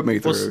what you put me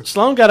through. Well,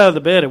 Sloan got out of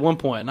the bed at one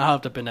point, and I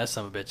hopped up in that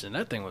son of a bitch, and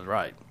that thing was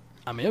right.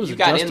 I mean, it was You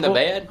got in the adjustable.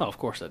 bed? Oh, of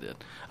course I did.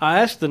 I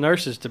asked the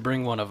nurses to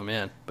bring one of them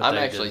in. But I'm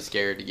they actually didn't.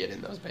 scared to get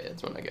in those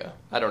beds when I go.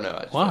 I don't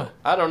know. Why?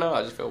 I don't know.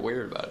 I just feel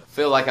weird about it. I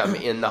feel like I'm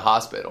in the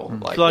hospital.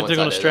 I feel like they're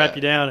going to strap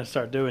you down and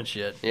start doing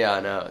shit. Yeah, I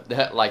know.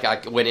 Like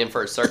I went in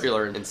for a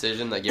circular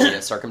incision. They give me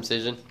a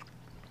circumcision.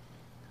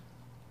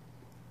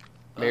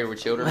 Married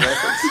with Children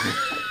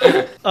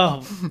reference.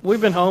 Oh,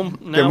 we've been home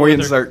now. Can we with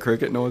her- insert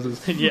cricket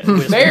noises? Yeah,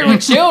 Married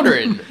with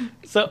Children.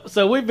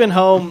 So we've been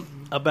home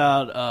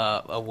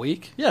about a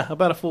week. Yeah,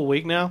 about a full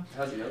week now.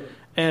 How's the other?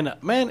 And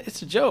man,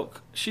 it's a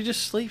joke. She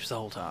just sleeps the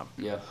whole time.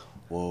 Yeah.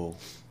 Whoa.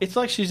 It's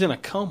like she's in a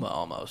coma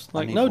almost. I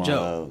Like need no one of joke.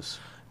 those.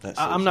 That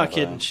I'm sleeps not so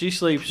kidding. bad. She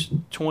sleeps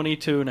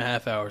 22 and a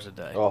half hours a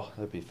day. Oh,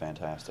 that'd be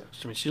fantastic.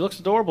 I mean, she looks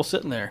adorable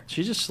sitting there.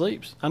 She just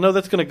sleeps. I know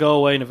that's going to go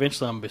away, and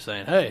eventually I'm going to be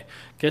saying, hey,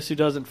 guess who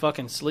doesn't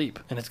fucking sleep?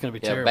 And it's going to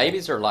be Yeah, terrible.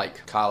 babies are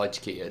like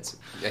college kids.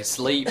 They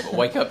sleep,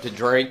 wake up to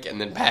drink,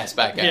 and then pass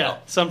back Yeah,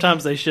 out.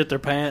 sometimes they shit their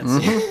pants.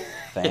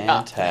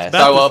 Fantastic.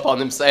 Throw up on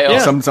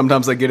themselves. Yeah.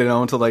 Sometimes they get it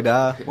on until they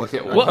die. What?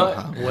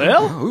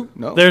 Well, Ooh,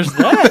 no. there's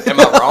that. Am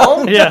I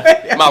wrong? Yeah.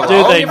 Am I Do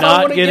wrong they if I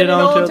not wanna get it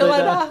on until they I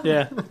die?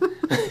 Yeah.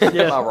 Am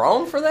Yeah. I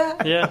wrong for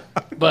that? Yeah.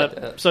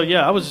 But so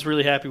yeah, I was just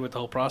really happy with the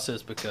whole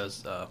process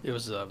because it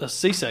was a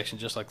C-section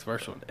just like the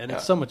first one, and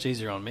it's so much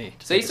easier on me.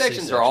 to take a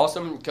C-sections are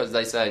awesome because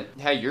they say,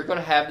 hey, you're going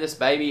to have this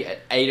baby at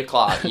 8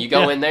 o'clock. You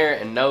go Yeah. in there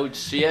and no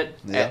shit,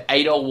 Yeah. at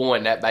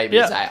 8:01 that baby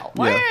is out.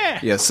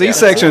 Yeah,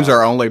 C-sections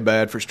are only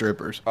bad for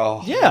strippers.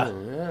 Oh, Yeah,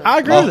 I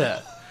agree with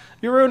that.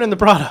 You're ruining the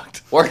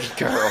product. Working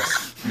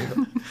girls,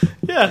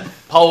 Yeah,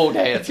 pole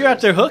if you're out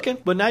dancers. there hooking,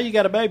 but now you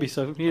got a baby,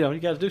 so you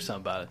got to do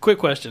something about it. Quick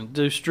question: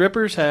 do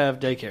strippers have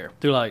daycare?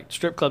 Do like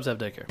strip clubs have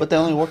daycare? but they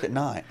only work at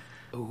night.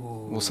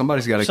 Well,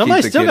 somebody's got to keep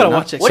Somebody's the still kid gotta at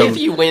watch night. it. What So- if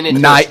you went into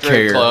a night strip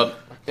care. club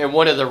and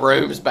one of the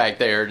rooms back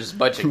there just a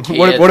bunch of kids?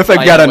 What if they've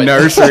got a playing with-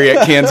 nursery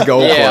at Ken's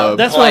Gold Yeah, Club?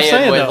 That's what I'm playing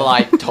saying, with though.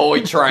 like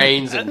toy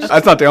trains and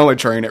That's not the only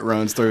train that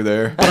runs through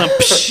there.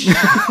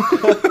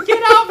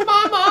 get off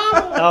my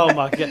mama. Oh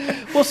my god!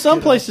 Well, some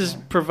places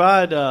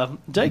provide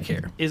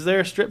daycare. Is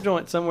there a strip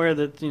joint somewhere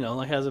that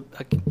like has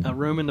a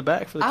room in the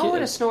back for the I want to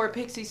kids? snort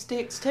pixie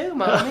sticks too,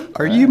 mommy.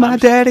 Are you my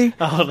daddy?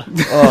 Oh,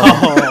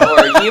 Or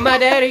are you my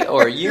daddy?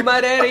 Or are you my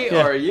daddy?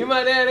 Yeah. Or are you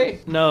my daddy?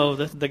 no,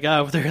 the guy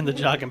over there in the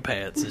jogging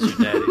pants is your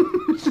daddy.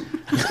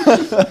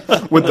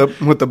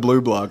 with the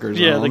blue blockers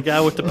Yeah, on. the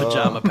guy with the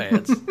pajama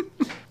pants.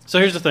 So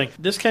here's the thing.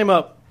 This came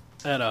up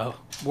at a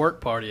work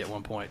party at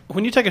one point.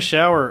 When you take a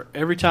shower,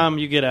 every time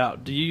you get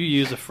out, do you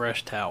use a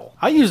fresh towel?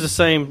 I use the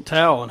same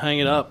towel and hang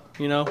it up.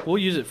 We'll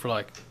use it for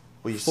like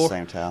We use Four- the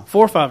same towel.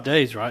 4 or 5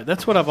 days, right?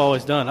 That's what I've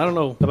always done. I don't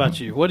know about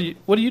you. What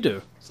do you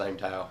do? Same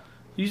towel.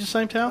 You use the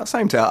same towel?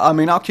 Same towel. I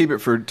mean, I'll keep it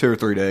for 2 or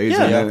 3 days,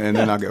 Yeah. and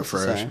then I'll go the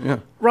fresh. same. Yeah.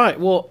 Right.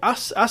 Well, I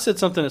said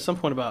something at some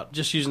point about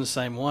just using the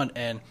same one,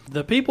 and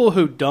the people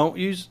who don't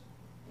use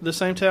the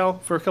same towel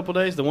for a couple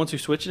days, the ones who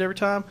switch it every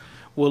time,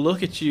 will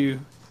look at you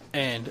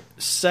and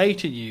say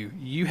to you,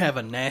 "You have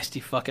a nasty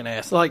fucking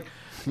ass." Like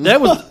that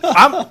was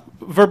I'm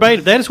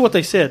verbatim. That is what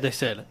they said. They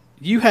said,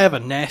 "You have a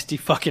nasty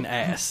fucking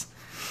ass,"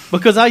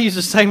 because I use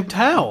the same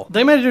towel.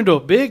 They made it into a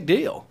big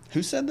deal.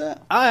 Who said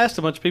that? I asked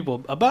a bunch of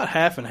people. About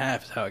half and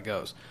half is how it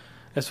goes.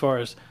 As far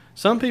as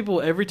some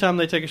people, every time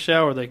they take a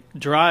shower, they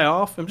dry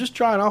off. I'm just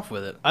drying off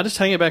with it. I just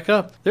hang it back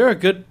up. There are a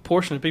good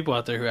portion of people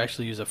out there who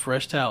actually use a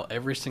fresh towel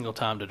every single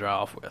time to dry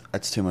off with.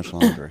 That's too much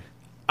laundry.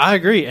 I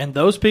agree. And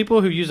those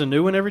people who use a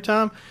new one every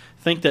time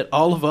think that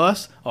all of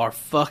us are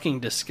fucking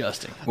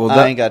disgusting. Well, I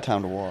that, ain't got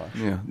time to wash.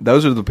 yeah,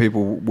 those are the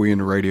people we in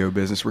the radio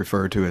business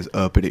refer to as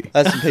uppity.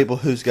 That's the people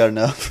who's got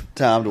enough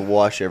time to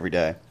wash every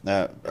day.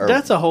 Or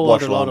That's a whole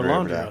wash other lot of every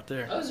laundry day. right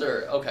there. Those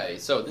are okay.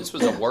 So this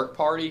was a work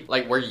party,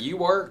 like where you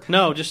work.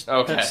 No, just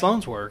Okay. at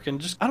Sloan's work.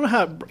 And just, I don't know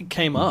how it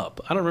came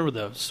up. I don't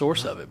remember the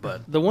source of it,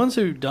 but the ones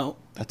who don't,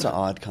 That's an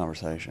odd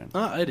conversation.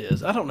 it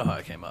is. I don't know how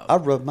it came up. I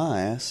rubbed my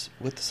ass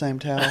with the same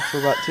towel for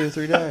about 2 or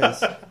 3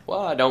 days.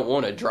 Well, I don't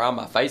want to dry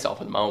my face off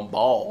with my own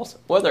balls.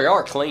 Well, they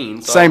are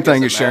clean. So I Same guess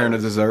thing it as sharing a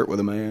matters. dessert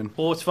with a man.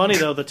 Well, it's funny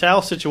though. The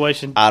towel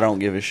situation. I don't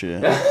give a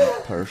shit,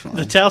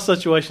 personally. The towel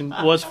situation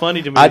was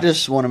funny to me. I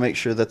just want to make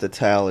sure that the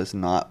towel is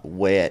not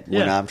wet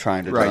when Yeah. I'm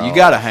trying to dry Right, you off.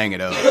 got to hang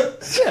it up.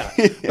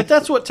 yeah, but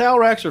that's what towel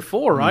racks are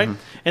for, right?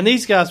 And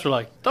these guys were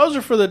like, "Those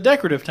are for the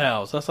decorative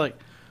towels." I was like,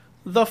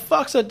 "The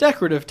fuck's a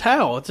decorative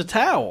towel? It's a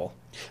towel."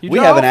 You We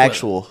dry have an off with it.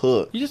 actual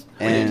hook You just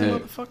in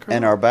motherfucker.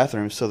 in our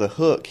bathroom, so the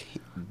hook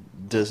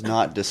does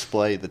not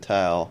display the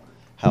towel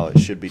how it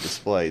should be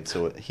displayed.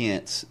 So it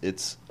hints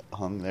it's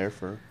hung there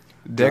for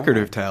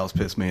Decorative towels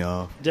piss me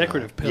off.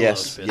 decorative pillows.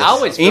 Yes, fit. yes. I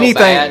always feel Anything-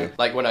 bad,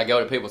 like when I go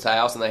to people's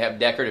house and they have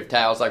decorative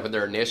towels, like with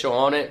their initial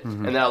on it,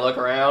 and then I look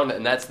around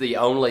and that's the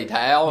only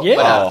towel. Yeah.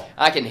 But Oh.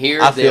 I can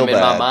hear I them feel in my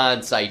bad.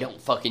 mind say, "Don't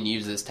fucking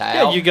use this Yeah,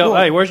 towel." you go,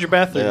 hey, where's your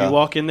bathroom? Yeah. You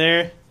walk in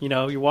there,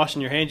 you're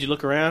washing your hands, you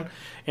look around,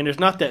 and there's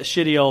not that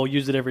shitty old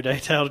use it every day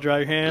towel to dry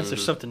your hands.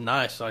 There's something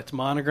nice, like it's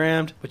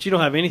monogrammed, but you don't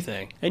have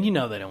anything. And you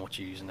know they don't want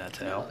you using that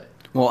towel.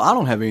 Well, I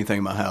don't have anything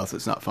in my house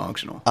that's not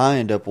functional. I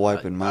end up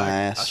wiping my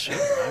ass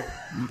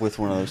with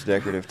one of those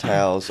decorative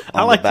towels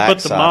on I like the to back put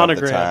the side of the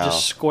monogram towel.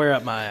 just square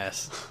up my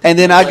ass. And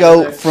then I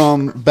go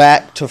from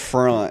back to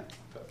front.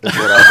 Is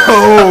what I do.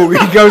 Oh,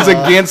 he goes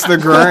against the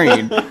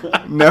grain.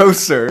 No,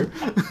 sir.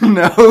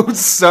 No,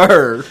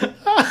 sir.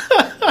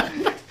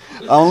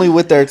 Only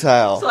with their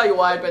towel. It's like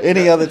wiping.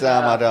 Any other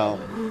time I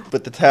don't.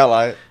 But the towel,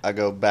 I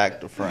go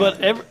back to front.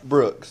 But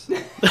Brooks.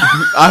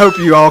 I hope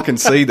you all can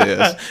see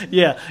this.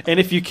 yeah, and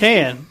if you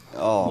can,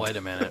 Oh. wait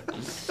a minute.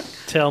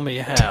 Tell me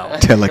how.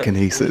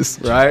 Telekinesis,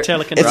 right?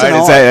 Telekinesis. It's Right?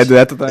 an Is art.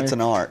 that the thing? It's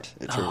an art.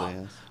 It truly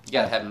is. You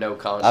gotta have no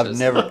conscience. I've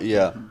never,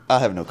 I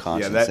have no Yeah,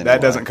 conscience that anyway.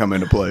 doesn't come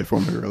into play for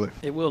me, really.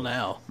 It will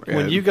now. Yeah.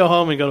 When you go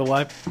home and go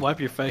to wipe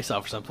your face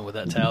off or something with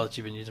that towel that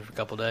you've been using for a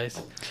couple of days.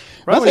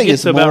 My Right when it thing gets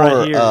is to about more, right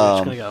here, you're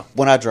just going to go.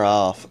 when I dry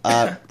off,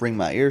 I bring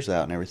my ears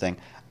out and everything.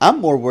 I'm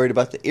more worried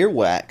about the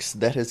earwax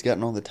that has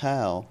gotten on the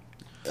towel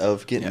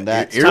of getting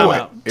that. ear- Time earwax-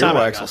 out. Time earwax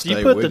out, will guys. stay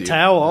You put with the you.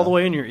 towel all the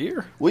way in your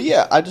ear. Well,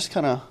 yeah, I just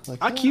kind of like.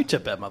 I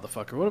Q-tip that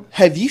motherfucker. What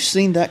Have you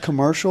seen that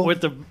commercial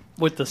with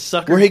the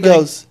sucker where he thing?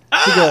 goes?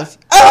 He goes,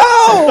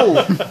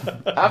 "Oh!"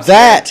 I'm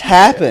That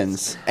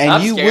happens, and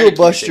I'm you scared will of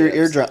bust your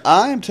Q-tips. eardrum.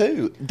 I am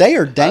too. They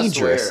are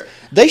dangerous. swear.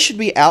 They should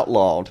be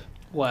outlawed.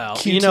 Wow.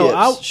 Q-tips You know,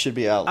 I should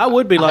be outlawed. I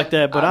would be like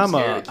that, but I'm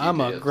I'm scared of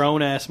a Q-tips.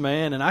 grown ass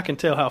man, and I can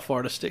tell how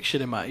far to stick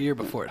shit in my ear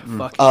before it fucking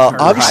hurts.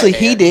 Obviously,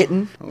 Right. he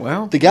didn't.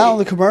 Well, The guy on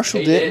the commercial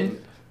He didn't.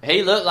 didn't.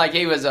 He looked like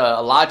he was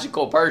a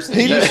logical person.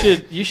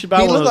 He You should buy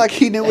He one looked of like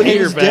he knew what he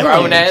ear was bags. doing.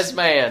 grown ass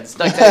man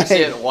stuck that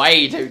shit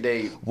way too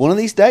deep. One of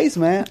these days,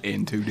 man,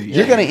 in too deep.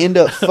 you're going to end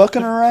up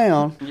fucking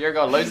around. You're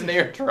gonna lose an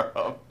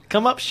eardrum.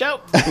 Come up,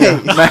 shout.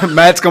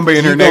 Matt's going to be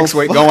in here You next gonna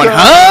week fuck going, up.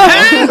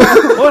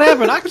 huh? What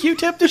happened? I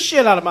Q-tipped the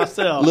shit out of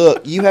myself.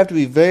 Look, you have to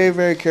be very,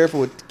 very careful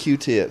with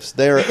Q-tips.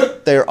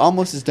 They're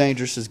almost as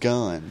dangerous as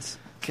guns.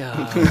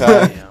 God. Okay.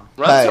 damn.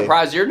 I'm Hey.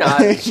 surprised you're not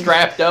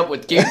strapped up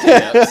with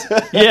Q-tips.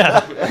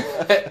 Yeah.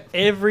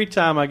 Every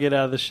time I get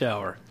out of the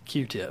shower,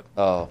 Q-tip.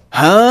 Oh,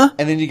 Huh?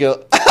 and then you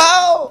go,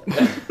 "Ow!"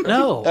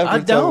 No, After I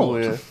it's over don't.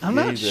 with. I'm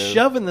Yeah, not you do.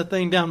 shoving the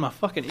thing down my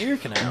fucking ear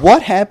canal.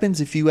 What happens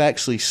if you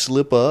actually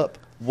slip up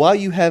while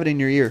you have it in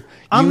your ear?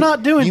 I'm You-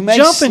 not doing you may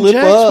jumping slip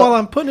jacks up, while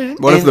I'm putting it in.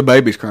 What if And- the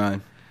baby's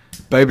crying?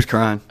 Baby's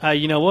crying.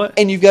 You know what?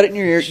 and you've got it in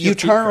your ear. She'll You keep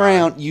turn crying.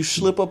 around, you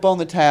slip up on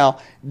the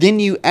towel, then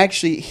you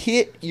actually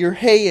hit your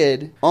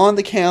head on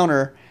the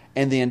counter,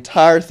 and the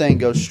entire thing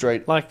goes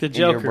straight Like the in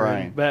your Joker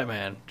brain. in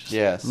Batman. Just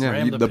Yes. Yeah,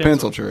 ram the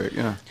pencil trick.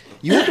 Yeah.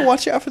 You have to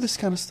watch out for this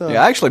kind of stuff.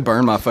 Yeah, I actually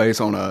burned my face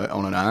on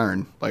an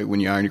iron, like when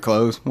you iron your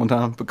clothes one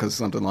time, because of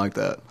something like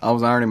that. I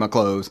was ironing my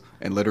clothes,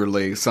 and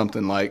literally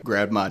something like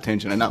grabbed my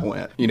attention, and I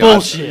went,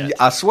 Bullshit.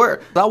 I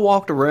swear, I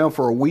walked around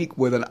for a week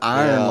with an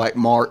iron Yeah. like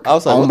mark I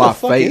was like, on what my the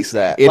fuck face. is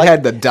that? It Like,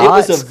 had the it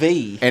dots, was a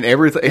V. and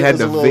everything. It It had was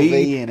the a little V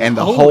V in it. and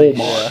the Holy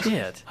whole mark.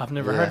 shit. I've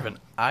never heard Yeah. of an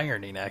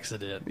ironing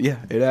accident. Yeah,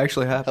 it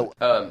actually happened.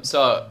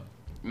 So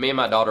me and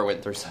my daughter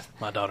went through something.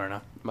 My daughter and I.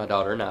 My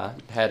daughter and I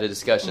had a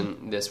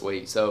discussion this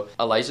week. So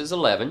Alicia's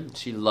 11.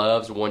 She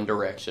loves One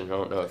Direction. I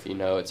don't know if you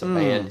know. It's a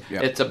band. yeah.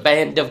 It's a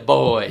band of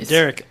boys.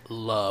 Derek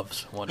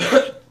loves One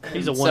Direction.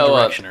 He's a One So,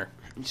 Directioner.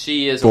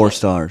 She is 4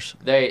 stars.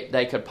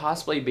 They could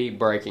possibly be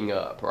breaking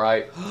up,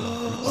 right?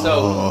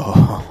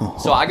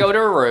 So I go to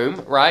her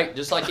room, right?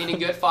 Just like any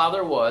good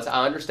father was.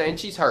 I understand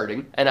she's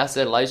hurting, and I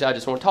said, Alicia, I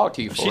just want to talk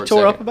to you for She a tore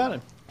second. up about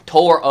him.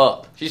 Tore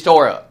up. She's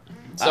tore up.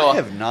 So I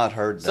have not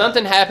heard that.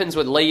 something happens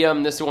with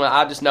Liam. This one,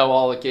 I just know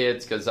all the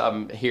kids because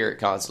I'm hear it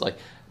constantly.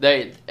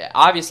 They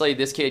obviously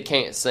this kid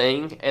can't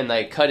sing, and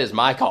they cut his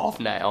mic off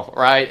now.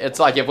 Right? It's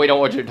like if we don't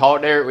want you to talk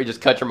there, we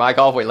just cut your mic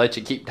off. We let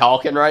you keep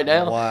talking right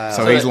now. Wow.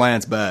 So he's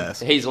Lance Bass.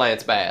 He's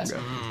Lance Bass.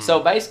 So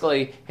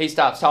basically, he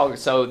stops talking.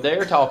 So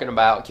they're talking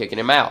about kicking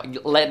him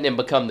out, letting him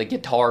become the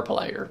guitar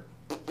player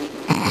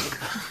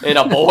in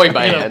a boy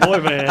band. Yeah, boy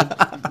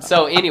band.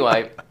 So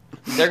anyway,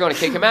 they're going to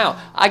kick him out.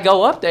 I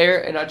go up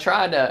there and I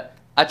tried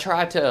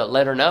to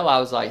let her know. I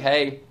was like,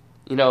 hey,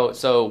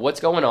 so what's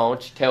going on?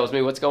 She tells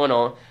me what's going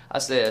on. I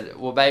said,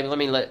 well, baby, let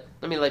me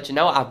let you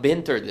know I've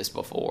been through this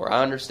before.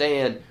 I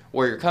understand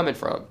where you're coming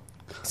from.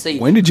 See,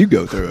 When did you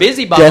go through it?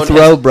 Busy Bone Death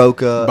Row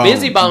broke up.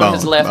 Busy Bone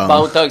has Bone, left Bone.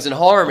 Bone Thugs and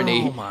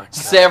Harmony Oh, my God.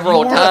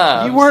 several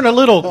times. You weren't a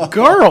little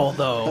girl,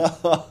 though.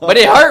 But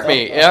it hurt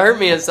me. It hurt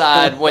me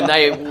inside when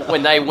they went Were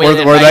and they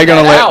made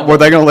gonna that let album. Were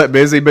they gonna let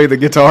Busy be the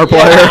guitar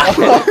player?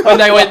 Yeah. When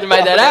they went and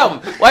made that album.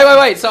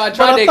 Wait. So I But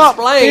tried I to thought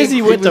explain.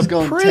 Busy went was to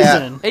gonna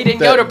prison. He didn't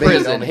go to that beat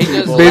prison. on the He just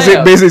keyboard.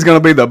 left. Busy's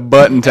gonna be the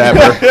button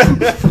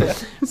tapper.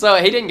 So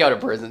he didn't go to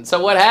prison. So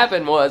what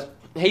happened was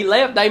he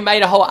left. They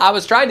made a whole. I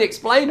was trying to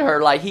explain to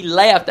her like he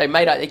left. They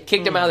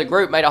kicked him out of the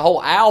group. Made a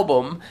whole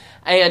album.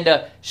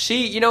 And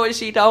she, you know what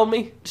she told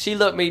me? She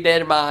looked me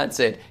dead in my eye and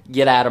said,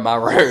 "Get out of my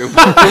room."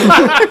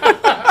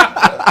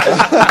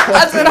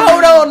 I said,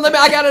 "Hold on,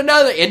 I got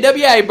another."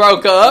 NWA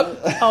broke up.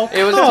 Oh,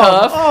 It was come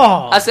tough.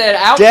 on. I said,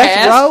 "Outkast."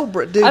 Death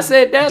Row, dude, I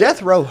said,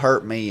 Death Row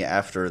hurt me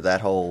after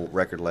that whole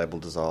record label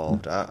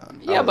dissolved.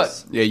 Yeah,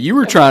 but Yeah, you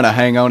were trying to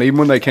hang on even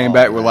when they came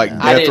back with like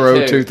I Death did Row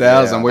too.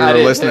 2000. Yeah. We I were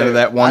did listening too. to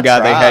that one I guy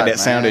they had tried, that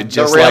sounded man.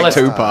 just The like realest.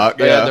 Tupac.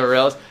 The Yeah.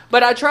 realest.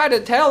 But I tried to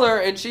tell her,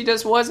 and she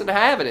just wasn't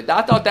having it.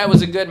 I thought that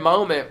was a good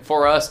moment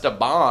for us to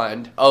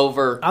bond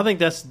over. I think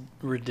that's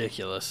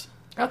ridiculous.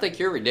 I think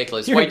you're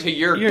ridiculous. You're- Wait till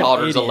your you're an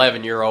daughter's idiot.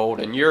 11-year-old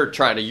and you're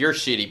trying to your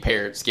shitty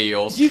parent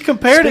skills. You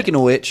compared Speaking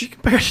of which, it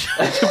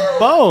to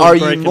Bone. are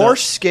you breaking more up.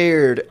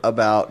 scared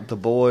about the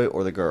boy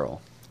or the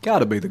girl? Got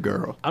to be the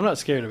girl, I'm not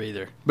scared of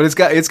either. but it's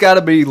got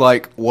to be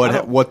like I what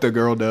don't- what the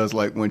girl does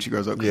like when she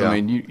grows up. 'Cause, Yeah. I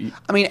mean, you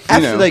I mean,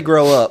 after know. they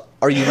grow up,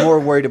 are you more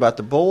worried about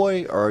the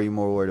boy or are you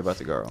more worried about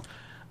the girl?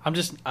 I'm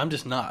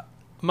just not.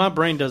 My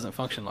brain doesn't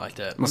function like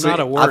that. I'm See, not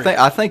a worry.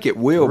 I think it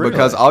will Really?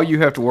 because all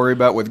you have to worry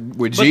about with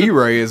But G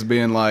Ray is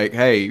being like,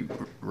 "Hey,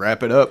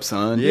 wrap it up,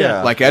 son."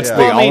 Yeah. like that's Yeah.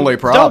 the Well, I mean, only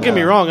problem. Don't get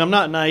me wrong. I'm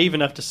not naive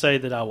enough to say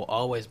that I will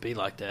always be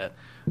like that.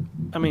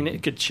 I mean,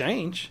 it could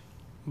change,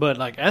 but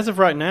like as of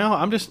right now,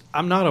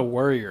 I'm not a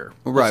worrier.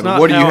 Right, It's but not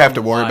what do you how have to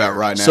I'm worry wired. about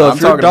right now? So I'm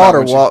if your talking about daughter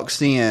what you-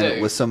 walks in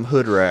Dude. with some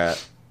hood rat,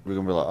 we're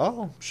gonna be like,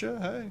 "Oh shit,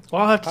 hey."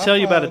 Well, I'll have to tell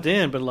you about it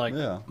then. But like,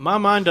 Yeah. my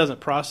mind doesn't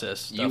process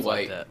stuff You like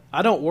wait. that.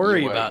 I don't worry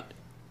You wait. about.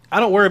 I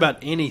don't worry about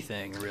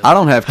anything really. I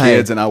don't have Hey.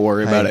 kids, and I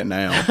worry about Hey. it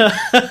now.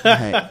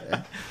 Hey,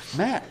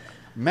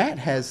 Matt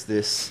has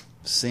this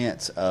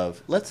sense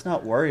of let's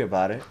not worry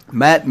about it.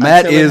 Matt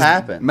Until it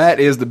happens. Matt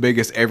is the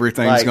biggest.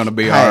 Everything's Like, going to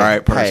be hey, all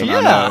right person. hey,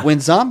 I Yeah. know. When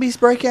zombies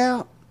break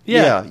out,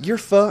 Yeah. you're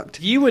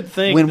fucked. You would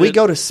think When we that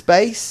go to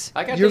space,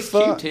 I got you're these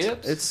fucked.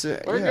 Q-tips. It's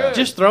We're yeah. good.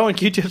 just throwing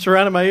Q-tips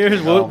around in my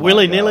ears Oh my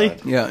willy nilly.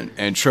 God. Yeah,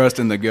 and trust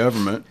in the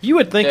government. You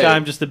would think Dude.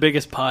 I'm just the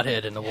biggest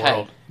pothead in the Hey.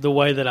 world. The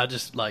way that I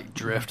just like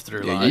drift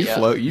through Yeah, life. you Yeah.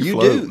 float. You, You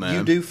float, do. man.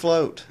 You do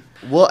float.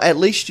 Well, at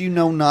least you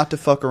know not to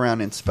fuck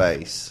around in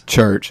space.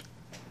 Church,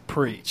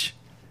 Preach.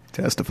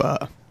 testify.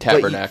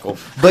 Tabernacle.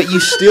 But you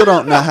still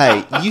don't know.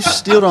 Hey, you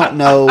still don't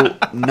know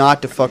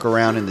not to fuck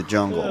around in the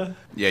jungle.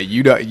 Yeah,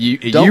 you don't. You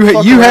Don't you,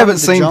 fuck you around haven't in the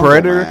seen jungle,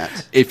 Predator.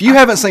 Matt. If you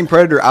haven't seen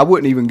Predator, I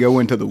wouldn't even go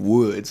into the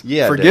woods.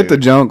 Yeah, forget dude. the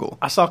jungle.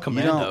 I saw don't-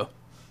 Commando.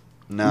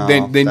 No,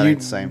 then that you ain't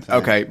the same thing.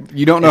 okay.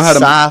 You don't know It's how to.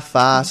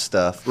 sci-fi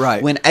stuff.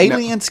 Right. When No.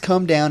 aliens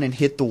come down and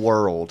hit the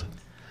world,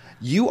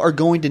 you are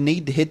going to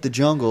need to hit the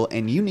jungle,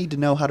 and you need to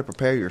know how to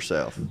prepare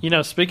yourself. You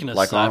know, speaking of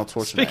Like Arnold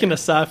sci-fi, Schwarzenegger. speaking of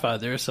sci-fi,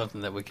 there is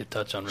something that we could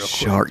touch on real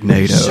quick.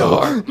 Sharknado.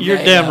 Shark. You're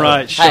damn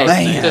right. Hey,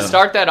 Man. to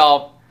start that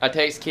off, I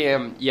texted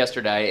Kim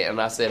yesterday and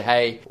I said,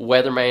 "Hey,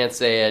 weatherman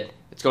said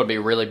it's going to be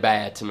really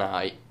bad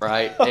tonight,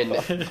 right?" And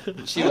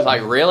she was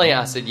like, "Really?"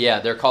 I said, "Yeah,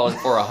 they're calling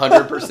for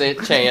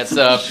 100% chance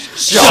of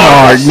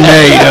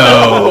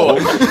Sharknado.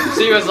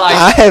 She was like,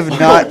 I have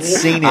not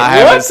seen it. I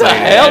haven't "What the seen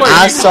hell it. are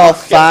I you?" saw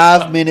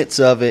 5 minutes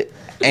of it,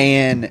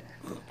 and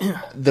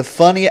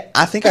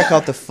I think I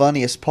caught the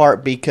funniest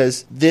part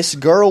because this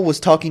girl was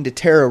talking to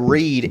Tara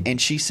Reid,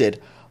 and she said,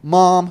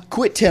 "Mom,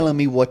 quit telling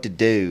me what to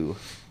do."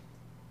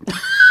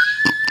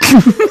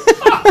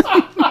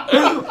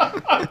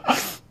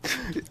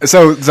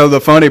 So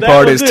the funny That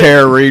part was is it.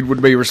 Tara Reid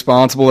would be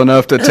responsible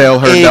enough to tell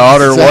her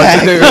daughter what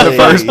to do in the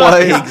first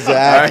place.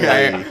 Exactly.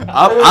 Okay.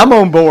 I'm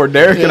on board.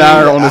 Derek and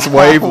I are on this Dude,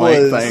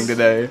 wavelength I was- thing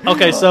today.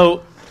 Okay,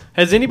 so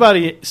has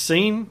anybody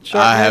seen Sharknado?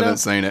 I haven't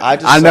seen it. I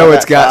just I saw know that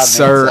it's got 5 minutes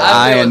Sir of it.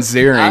 Ian I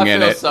Ziering in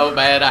feel it. so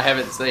bad I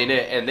haven't seen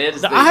it, and then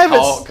the I haven't-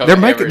 talk of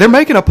They're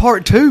making a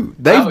part 2.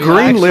 They've Oh, yeah.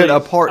 greenlit Actually, a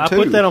part 2.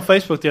 I put that on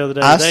Facebook the other day.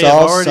 I They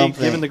saw have already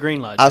something. given the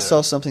green light. I to saw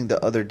it. something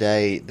the other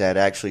day that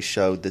actually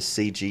showed the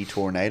CG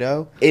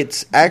tornado.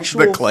 It's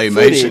actual The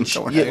claymation footage.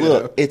 tornado. Yeah,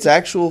 look, it's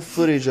actual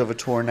footage of a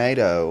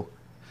tornado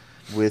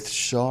with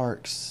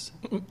sharks.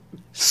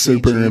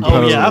 Superimposed.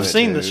 Oh yeah, I've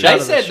seen the Dude. shot They of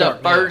the said the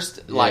shark. first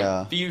Yeah.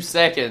 like few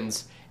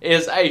seconds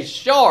is a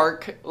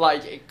shark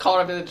like caught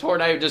up in the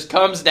tornado just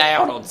comes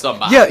down on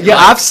somebody. Yeah, yeah,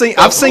 Like, I've seen that.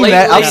 I've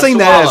seen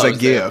that as a swallows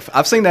it. GIF.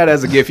 I've seen that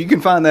as a GIF. You can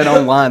find that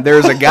online.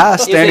 There's a guy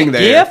standing Is it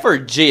there. GIF or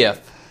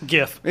GIF?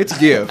 GIF. It's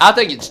GIF. I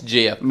think it's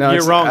GIF. No, You're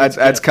it's, wrong, That's,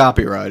 it's that's GIF.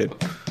 copyrighted.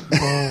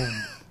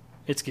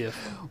 It's GIF.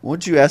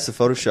 What'd you ask the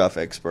Photoshop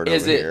expert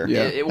Is over it? here?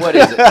 Yeah. What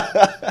is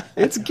it?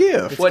 It's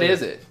GIF. What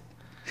is it?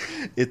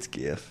 It's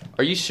GIF.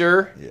 Are you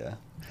sure? Yeah.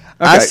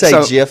 Okay, I say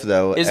so- GIF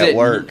though Is at it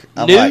work.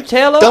 I'm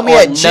Nutella like, throw me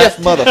or a GIF,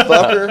 Nut-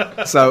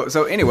 motherfucker.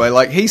 So anyway,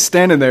 like he's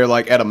standing there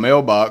like at a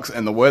mailbox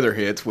and the weather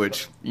hits,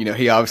 which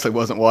he obviously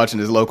wasn't watching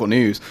his local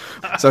news.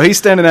 So he's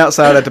standing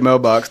outside at the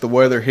mailbox, the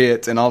weather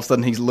hits, and all of a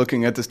sudden he's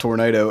looking at this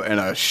tornado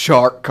and a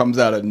shark comes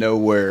out of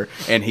nowhere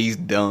and he's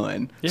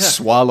done. Yeah.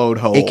 Swallowed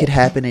whole. It could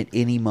happen at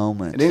any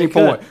moment. At any It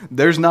could. point.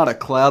 There's not a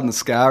cloud in the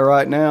sky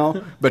right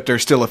now, but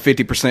there's still a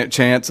 50%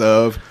 chance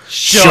of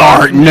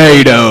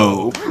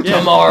Sharknado.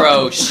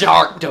 Tomorrow,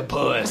 Sharktopus.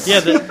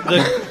 Yeah,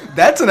 the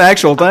That's an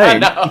actual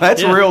thing. know.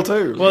 That's yeah. real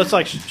too. Well, it's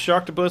like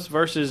Sharktopus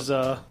versus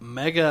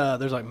Mega.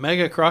 There's like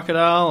Mega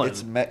Crocodile. And,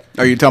 It's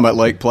Are you talking about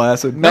Lake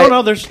Placid?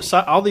 no, there's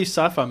all these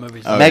sci-fi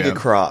movies. Oh, Mega yeah.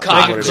 Croc.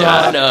 Cock That's what it is.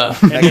 China.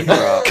 Mega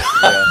Croc.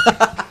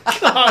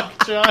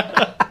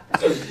 Yeah.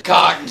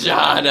 Cock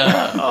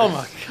China. Oh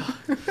my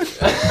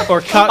god.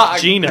 Or Cock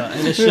Gina,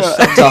 and it's just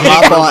some So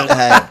hop on.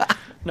 Hey,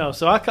 no.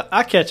 So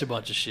I catch a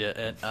bunch of shit,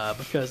 and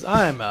because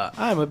I am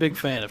a big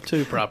fan of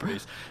two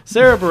properties.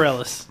 Sarah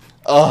Bareilles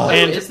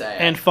and, is that?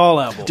 and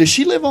Fallout Boy. Does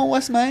she live on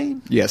West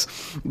Main? Yes.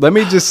 Let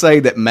me just say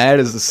that Matt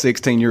is a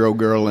 16-year-old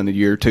girl in the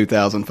year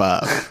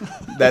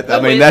 2005. That's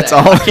that?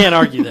 all. Can't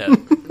argue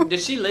that.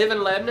 Does she live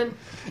in Lebanon?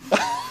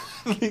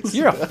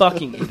 You're a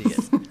fucking idiot.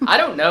 I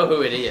don't know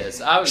who it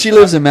is. She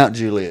lives in Mount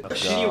Juliet.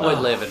 She would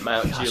live in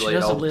Mount Gosh, she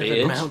Juliet, doesn't old live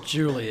bitch. in Mount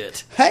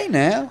Juliet. Hey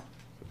now,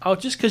 Oh,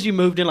 just because you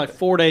moved in like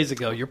 4 days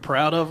ago, you're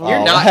proud of her?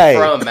 You're not hey.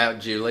 from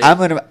Mount Juliet.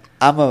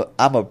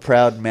 I'm a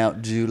proud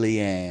Mount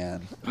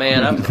Julian.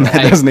 Man,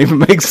 That doesn't even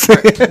make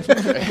sense.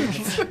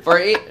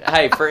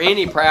 for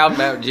any proud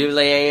Mount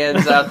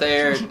Julians out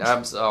there,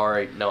 I'm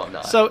sorry. No, I'm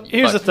not. So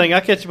here's the Fuck thing: I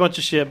catch a bunch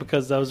of shit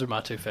because those are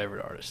my two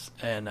favorite artists,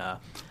 and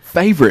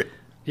Favorite.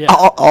 yeah,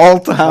 All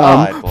time.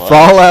 God bless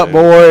Fall Out you.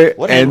 Boy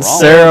What is and wrong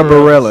Sarah with her?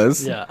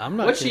 Bareilles. yeah, I'm you.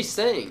 not. What'd she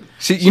kidding.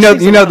 sing? You know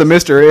sings the a lot.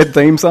 Mr. Ed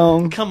theme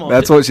song? Come on,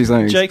 That's what she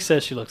sings. Jake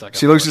says she looks like.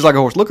 She looks just like a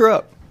horse. Look her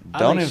up.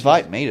 Don't think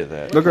invite me to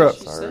that. Look her up.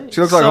 Sorry. She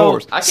looks like a So-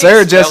 horse. I can't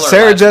Sarah spell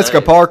her last Jessica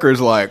name. Parker's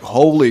like,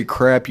 holy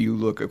crap, you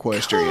look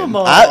equestrian. Come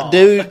on,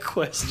 Dude,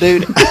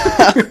 Equestrian.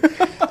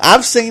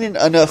 I've seen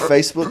enough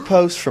Facebook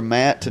posts from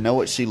Matt to know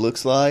what she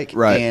looks like,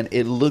 Right. and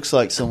it looks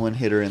like someone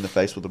hit her in the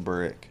face with a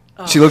brick.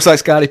 She looks like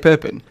Scottie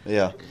Pippen.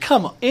 Yeah.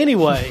 Come on.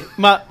 Anyway,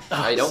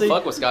 Hey, don't see,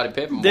 fuck with Scottie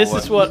Pippen, This boy.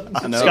 is what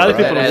I know, Scottie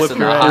right? Pippen That will ass whip in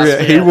your the ass. hot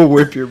Yeah, he will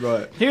whip your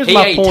butt. Here's He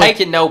my ain't point.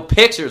 taking no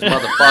pictures,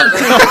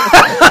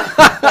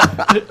 motherfucker.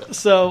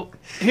 So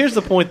here's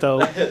the point,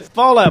 though.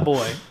 Fall Out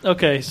Boy.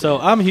 Okay, so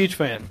I'm a huge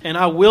fan, and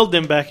I willed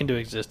them back into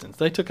existence.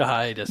 They took a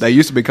hiatus. They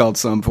used to be called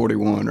Sum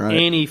 41, right?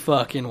 Any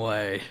fucking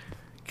way.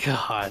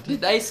 God,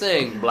 Did they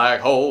sing Black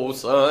Hole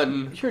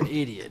Sun? you're an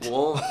idiot.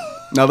 Well,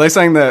 No, they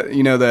sang that,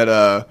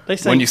 They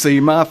sang- when you see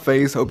my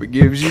face, hope it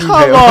gives you Come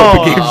hell, hope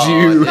on. it gives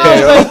you No,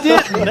 hell. They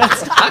didn't.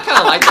 That's I kind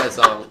of like that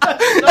song.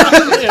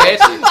 It's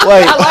catchy.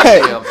 Wait, I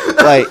like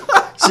them. Wait,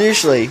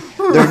 seriously,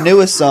 their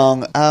newest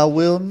song, I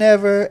will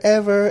never,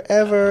 ever,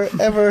 ever,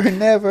 ever,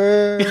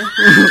 never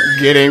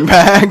Getting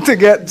back to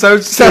get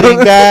getting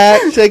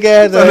back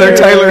together. So they're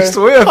Taylor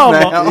Swift oh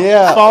now. my,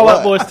 Yeah, Fall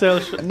Out what? Boy's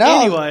Taylor Swift.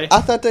 No, Anyway,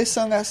 I thought they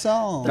sung that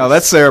song. No,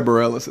 that's Sarah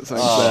Bareilles that sings that.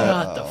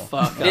 shut the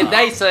fuck Did up.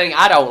 they sing?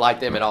 I don't like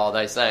them at all.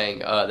 They sang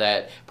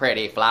that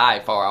 "Pretty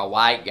Fly for a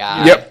White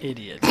Guy." Yep.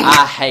 Idiot.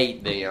 I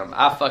hate them.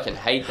 I fucking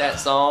hate that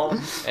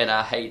song, and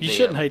I hate You them.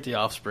 shouldn't hate the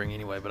Offspring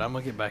anyway, but I'm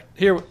gonna get back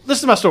here. This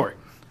is my story.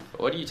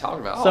 What are you talking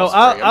about? So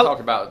Offspring? I- I'm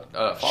talking about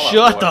Fall Out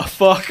Shut Boy. the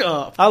fuck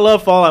up. I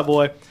love Fall Out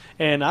Boy,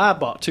 and I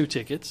bought 2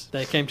 tickets.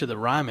 They came to the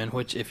Ryman,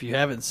 which if you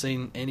haven't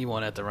seen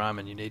anyone at the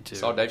Ryman, you need to.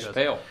 Saw Dave because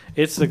Chappelle.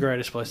 It's the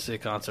greatest place to see a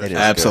concert. It is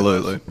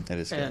Absolutely. It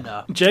is good.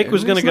 And Jake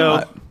was It going to is go,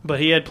 not. but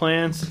he had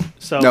plans.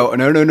 So No.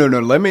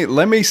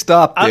 Let me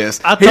stop I- this.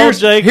 I told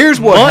Jake here's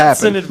what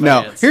months happened. in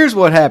advance. No, here's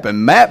what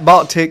happened. Matt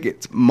bought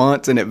tickets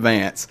months in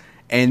advance.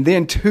 And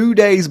then 2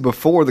 days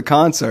before the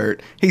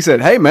concert, he said,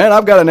 "Hey man,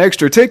 I've got an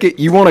extra ticket.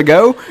 You want to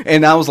go?"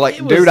 And I was like,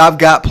 It was- "Dude, I've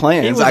got it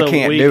plans. was I a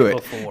can't week do it."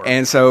 before.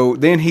 And so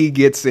then he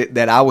gets it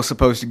that I was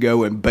supposed to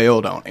go and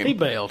bailed on him. he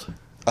bailed.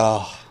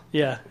 Oh,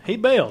 Yeah, he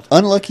bailed.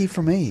 unlucky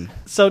for me.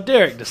 So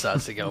Derek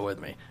decides to go with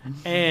me.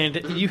 And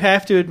you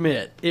have to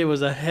admit, it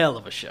was a hell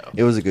of a show.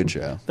 It was a good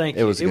show. Thank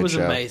It you. was a It good was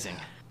show. amazing.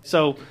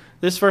 So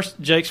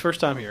Jake's first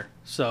time here,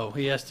 so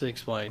he has to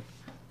explain,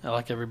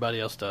 like everybody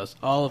else does,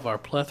 all of our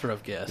plethora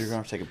of guests. You're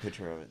going to take a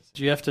picture of it.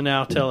 You have to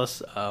now tell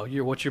us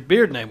what your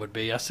beard name would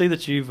be. I see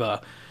that you've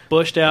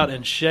bushed out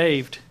and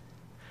shaved.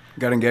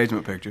 Got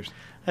engagement pictures.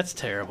 That's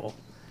terrible.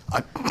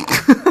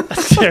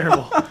 That's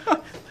terrible.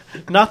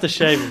 Not the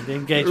shaving, the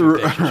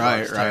engagement pictures. Right,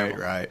 was right, terrible.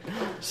 right.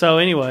 So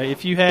anyway,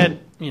 if you had,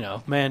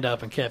 manned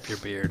up and kept your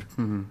beard,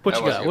 what That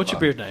you was got? good What's your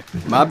fun. beard name?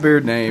 My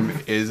beard name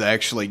is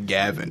actually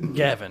Gavin.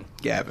 Gavin.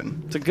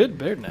 Gavin. It's a good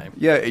beard name.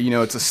 Yeah,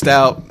 it's a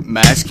stout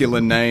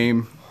masculine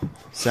name.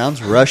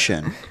 Sounds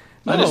Russian.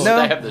 I just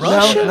No, stabbed the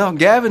Russia? shit. No,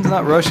 Gavin's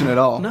not Russian at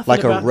all. Nothing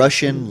Like a about-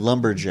 Russian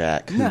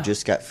lumberjack who No.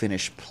 just got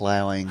finished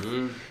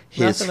plowing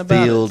his Nothing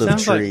about it. field of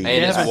Sounds like- trees.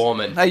 And his Yeah.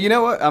 woman. Hey, you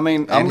know what? I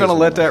mean, I'm And going to his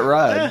let that woman.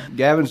 ride. Yeah.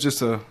 Gavin's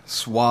just a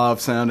suave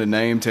sounding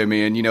name to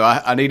me, and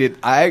I needed.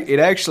 It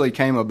actually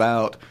came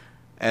about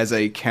as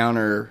a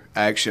counter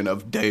action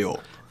of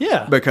Dale.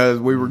 Yeah. Because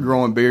we were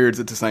growing beards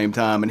at the same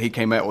time, and he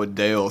came out with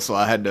Dale, so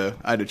I had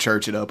to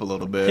church it up a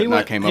little bit. He and I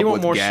went, came he up went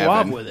with more Gavin.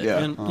 suave with it. Yeah.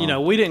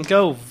 And, we didn't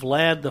go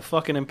Vlad the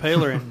fucking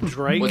Impaler and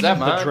Drake Was that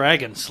the mine?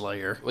 Dragon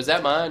Slayer. Was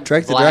that mine?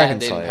 Drake the Vlad Dragon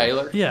the Slayer.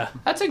 Impaler? Yeah.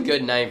 That's a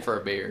good name for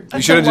a beard.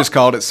 You should have just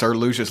called it Sir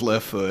Lucius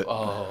Left Foot.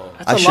 Oh,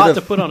 That's a lot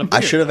to put on a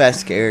beard. I should have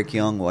asked Eric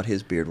Young what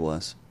his beard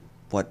was.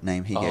 What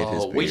name he gave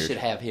his beard. we should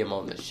have him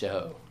on the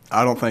show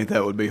I don't think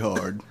that would be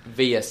hard.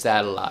 via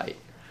satellite.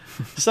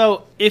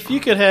 So, if you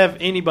could have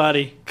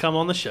anybody come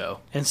on the show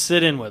and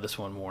sit in with us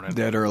one morning,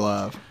 Dead or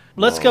alive.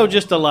 let's go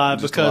just alive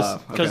Just because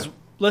alive, because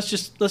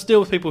okay. let's deal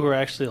with people who are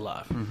actually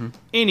alive.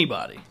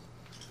 Anybody,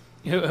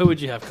 who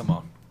would you have come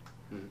on?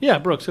 Yeah,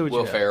 Brooks, who would Will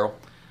you have? Ferrell.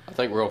 I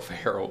think Will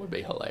Ferrell would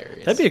be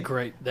hilarious. That'd be a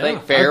great. I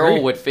think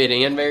Ferrell would fit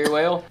in very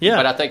well. Yeah.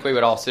 But I think we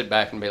would all sit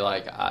back and be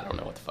like, I don't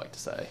know what the fuck to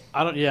say.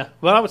 I don't. Yeah,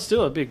 but I would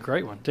still. It'd be a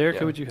great one. Derek, Yeah.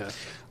 who would you have?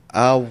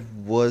 I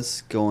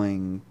was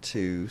going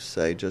to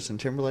say Justin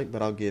Timberlake,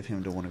 but I'll give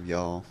him to one of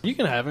y'all. You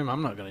can have him.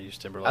 I'm not going to use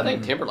Timberlake. I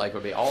think Timberlake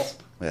would be awesome.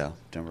 Yeah,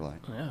 Timberlake.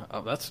 Yeah,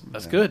 that's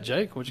good,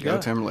 Jake. What you Go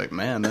got? Timberlake,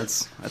 man.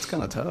 That's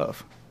kind of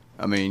tough.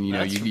 I mean, you know,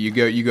 That's- you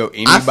go I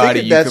anybody.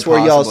 figured You that's could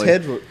where y'all's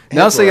possibly- head.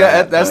 No, see,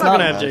 that's I'm not not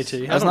gonna have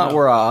JT. I That's don't not know.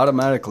 where I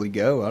automatically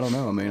go. I don't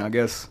know. I mean, I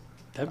guess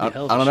That'd be I a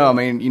hell of a don't know. I show.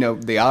 mean, you know,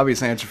 the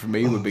obvious answer for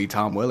me would be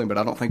Tom Welling, but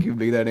I don't think he would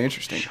be that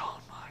interesting.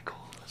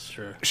 That's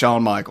true.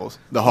 Shawn Michaels,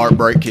 the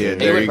Heartbreak Kid.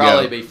 He There would you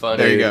probably go. be funny.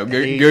 There you go.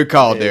 Good, He- good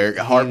call, he- Derek.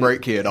 he-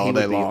 Heartbreak Kid all he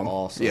day would be long.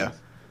 awesome. Yeah,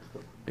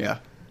 yeah.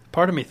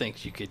 Part of me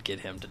thinks you could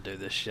get him to do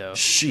this show.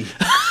 Shit.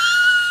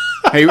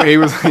 He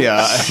was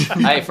yeah.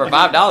 Hey, for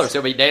 $5,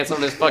 he'll be dancing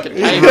on this fucking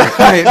table.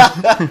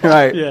 right,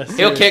 right. Yeah,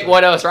 He'll kick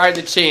one of us right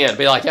in the chin.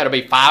 Be like, that'll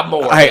be 5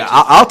 more. Hey,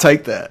 I'll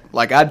take that.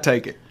 Like I'd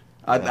take it.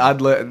 I'd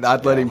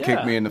let him kick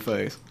Yeah. me in the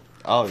face.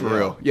 Oh, For yeah.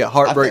 real. Yeah,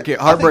 Heartbreak Kid.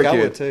 I Heartbreak think I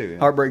Kid. would too, yeah.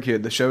 Heartbreak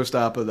Kid, the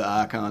showstopper, the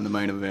icon, the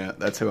main event.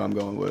 That's who I'm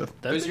going with.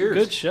 That'd Who's be a yours?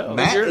 good show.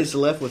 Matt is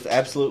left with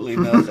absolutely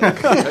nothing.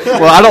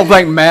 Well, I don't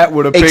think Matt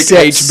would have picked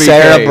Except HBK.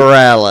 Sarah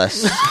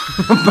Bareilles.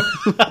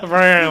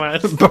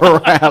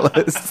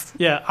 Bareilles.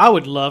 Yeah, I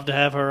would love to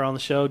have her on the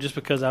show just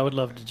because I would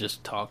love to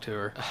just talk to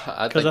her.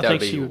 I 'Cause think I that'd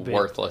think she be would be.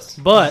 worthless.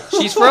 But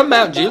She's from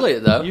Mount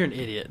Juliet, though. you're an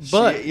idiot.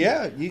 But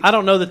yeah, you I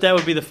don't know that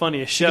would be the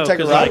funniest show should take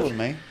a because ride like with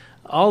me.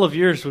 all of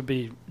yours would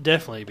be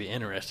definitely be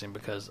interesting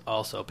because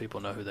also people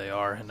know who they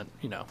are and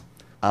you know.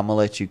 I'm gonna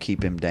let you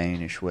keep him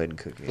Danish wedding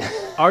cookies.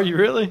 Are you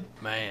really?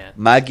 Man,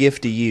 My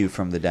gift to you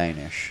from the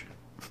Danish.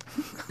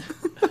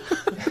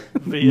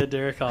 via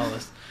Derek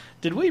Hollis.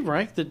 Did we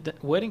rank the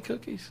wedding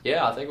cookies?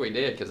 Yeah, I think we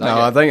did. Cause No,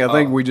 I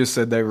think we just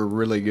said they were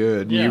really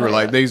good. Yeah. You were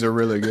like, these are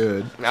really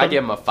good. I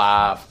give him a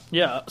 5.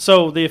 Yeah.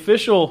 So the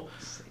official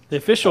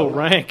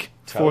rank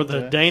for the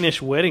Okay.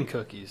 Danish wedding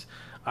cookies.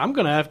 I'm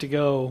gonna have to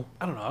go.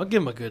 I don't know. I'll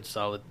give them a good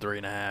solid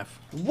 3.5.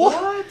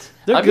 What?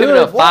 They're I'm giving it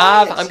a good.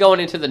 5. What? I'm going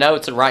into the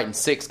notes and writing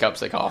 6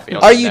 cups of coffee.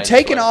 On Are the you Danish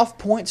taking wedding. off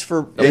points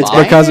for? It's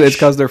Danish?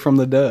 because they're from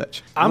the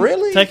Dutch. I'm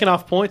Really? taking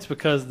off points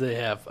because they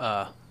have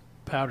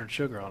powdered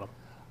sugar on them.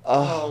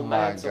 Oh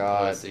my Matt's a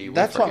god! pussy. We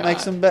That's what forgot.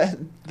 makes them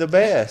the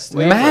best.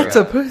 We Matt's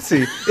forgot. a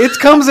pussy. It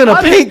comes in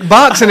a pink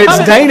box and it's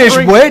Danish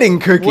bring wedding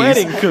cookies.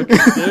 Wedding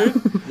cookies,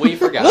 dude. We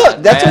forgot.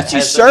 Look, that's Matt what you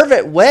has serve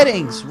at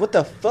weddings. What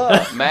the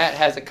fuck? Matt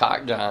has a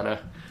cock vagina.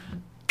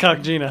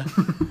 Cockgina.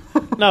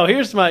 No,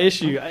 here's my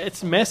issue.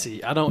 It's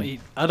messy. I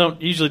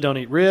don't usually don't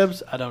eat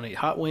ribs. I don't eat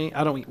hot wing.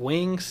 I don't eat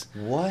wings.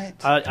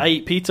 What? I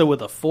eat pizza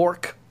with a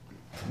fork.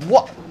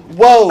 What?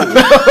 Whoa!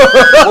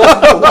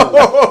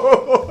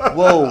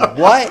 Whoa!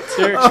 What?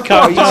 Derek's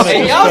cock you Johnny. And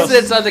serious? y'all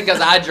said something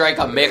because I drank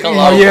a Michelob.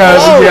 Whoa.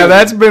 Yeah,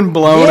 that's been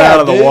blown Yeah, out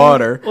of the dude.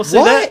 water. Well, see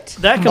What?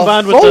 that A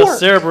combined with the fork?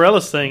 Sarah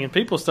Bareilles thing, and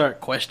people start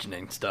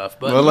questioning stuff.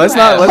 But Well, let's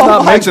not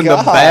Oh my mention the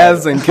God.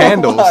 baths and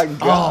candles. Oh, my oh,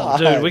 God.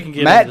 dude, we can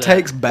get Matt into that.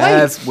 takes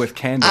baths with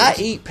candles. I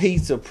eat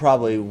pizza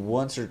probably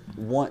once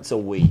a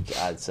week.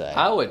 I'd say.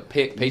 I would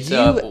pick pizza You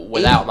up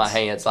without eat- my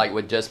hands, like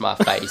with just my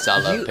face. I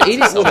love You pizza eat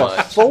it so with a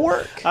much.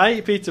 fork. I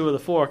eat pizza with a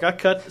fork. I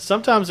cut.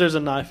 Sometimes there's a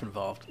knife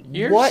involved.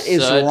 You're What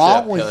is such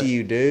wrong a with pussy.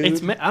 you, dude?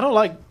 It's. I don't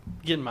like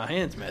getting my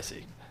hands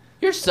messy.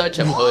 You're such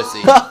a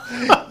pussy.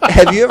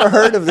 Have you ever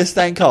heard of this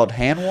thing called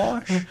hand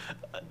wash?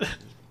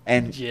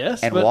 And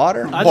Yes, and but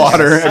water. I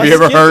Water. just- Have I you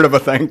ever skip heard of a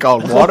thing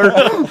called water?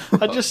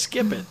 I just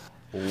skip it.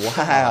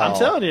 Wow. I'm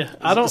telling you,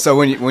 I don't. So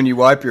when you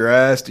wipe your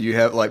ass, do you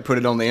have like put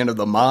it on the end of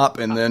the mop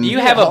and then Do you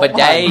have a Oh my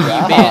bidet, you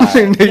God.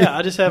 bitch? Yeah,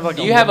 I just have like.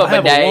 Do you have a I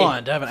have bidet? a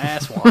wand. I have an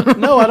ass wand.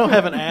 No, I don't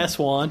have an ass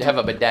wand. You have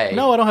a bidet.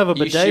 No, I don't have a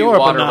You bidet shoot or a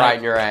water benign. right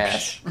in your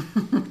ass.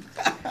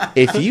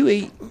 If you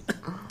eat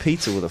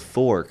pizza with a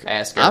fork,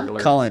 Ass I'm gurgler.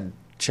 calling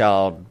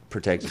Child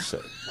Protective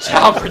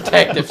Child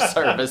Protective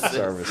Services.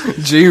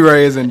 Services.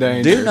 G-Ray is in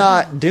danger.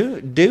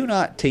 Do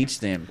not teach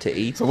them to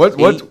eat, So what-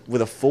 eat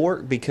with a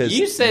fork because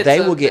You said they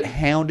will get something-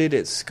 hounded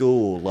at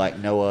school like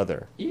no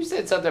other. You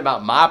said something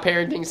about my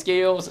parenting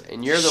skills,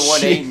 and you're the one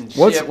Shit. eating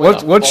What's shit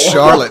with a what's fork.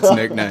 Charlotte's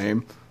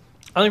nickname?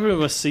 I think it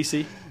was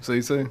CC.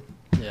 CC.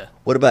 Yeah,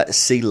 What about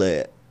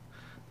Sealet?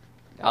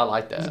 I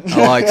like that.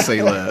 I like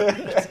C-Let.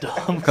 it's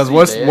dumb. Because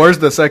C-Let. where's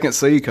the second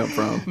C come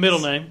from? Middle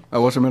name Oh,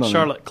 what's her middle name?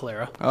 Charlotte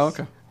Clara, Oh,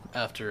 okay.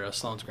 after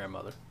Sloane's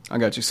grandmother. I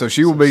got you. So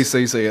she will be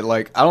CC. At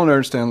like I don't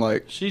understand.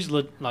 Like She's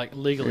like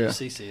legally Yeah.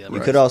 CC. You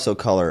could also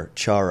call her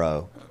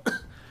Charo.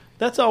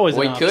 That's always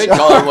We an could option.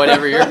 call her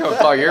whatever you're going to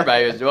call your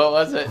babies. What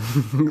was it?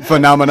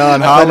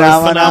 phenomenon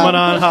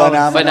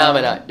Hollis.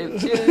 Phenomenon.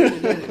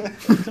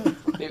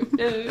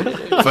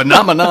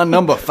 Phenomenon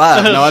number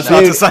 5. No, it's not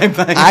Dude, the same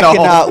thing. I at all.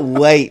 cannot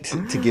wait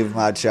to give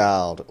my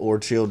child or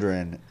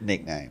children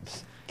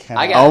nicknames.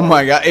 I got- Oh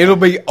my god, it'll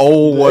be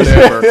old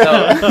whatever.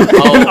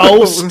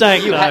 Old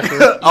stank You have-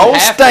 diaper. Old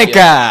have to stank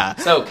get- eye.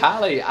 So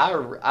Kylie,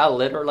 I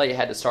literally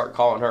had to start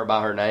calling her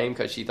by her name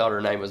because she thought her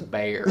name was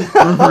Bear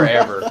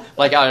forever.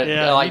 Like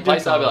Yeah, like you do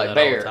place I'll be call her like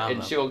that all the Bear, time,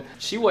 and though.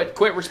 she would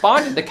quit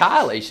responding to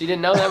Kylie. She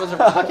didn't know that was her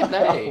fucking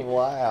name.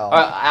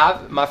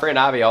 Wow. My friend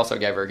Ivy also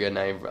gave her a good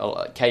name,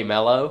 K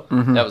Mello.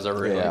 That was a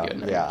really Yeah, good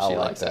name. yeah, I she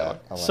like likes that.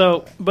 that. I like So,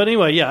 that. but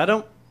anyway, yeah, I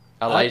don't.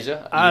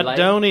 Alasia? I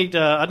don't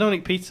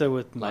eat pizza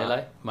with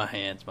Lele? my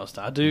hands most of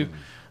the time. I do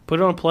put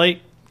it on a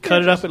plate,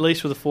 cut it up at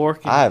least with a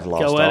fork. And I have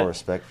lost go at all it.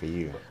 respect for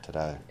you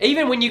today.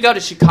 Even when you go to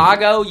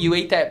Chicago, you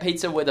eat that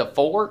pizza with a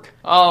fork?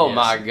 Oh, Yes.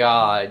 my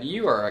God.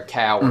 You are a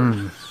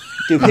coward.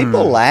 Do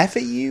people laugh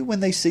at you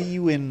when they see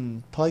you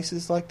in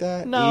places like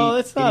that? No,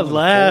 it's not eating with a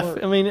laugh.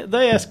 fork? I mean,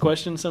 they ask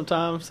questions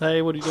sometimes.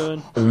 Hey, what are you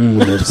doing?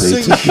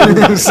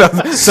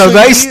 so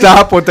they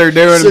stop what they're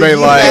doing So and be you've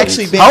like,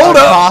 actually been hold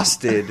up,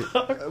 accosted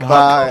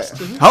by.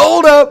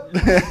 hold up.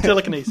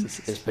 Telekinesis.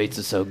 This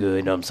pizza's so good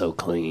and I'm so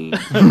clean.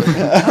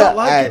 I don't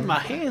like Hey, getting my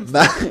hands.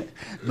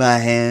 My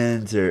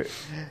hands are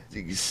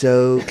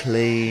so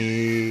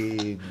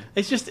clean.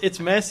 It's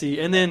messy.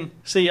 And then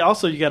see,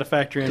 also you got to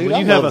factor in Dude, when I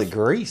you have love a the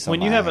grease on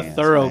when you my have a hands,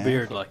 thorough man.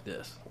 beard like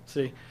this.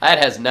 See, That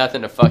has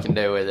nothing to fucking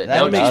do with it. That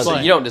Don't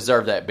doesn't. you don't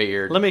deserve that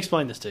beard. let me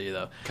explain this to you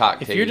though.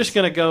 Cock If you're just tease.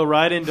 going to go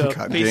right into a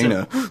God, piece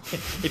Gina.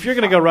 if you're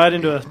going to go right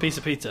into a piece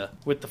of pizza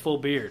with the full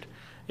beard,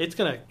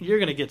 you're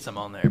going to get some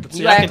on there. But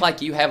see, You act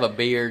like you have a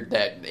beard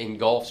that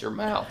engulfs your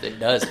mouth. It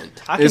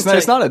doesn't.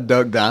 It's not a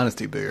Duck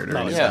Dynasty beard or No,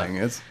 anything.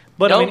 yeah. It's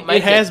But I Don't mean, make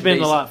it has it been a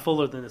decent. lot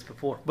fuller than this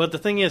before. But the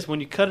thing is, when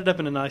you cut it up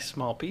into nice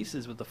small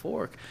pieces with the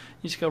fork,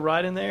 you just go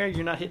right in there.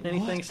 You're not hitting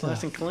anything. It's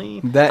nice and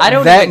clean. that I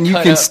don't that even and you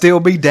cut can up- still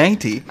be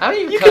dainty. I don't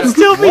even You cut can up-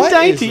 still be What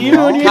dainty is even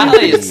when wrong? you're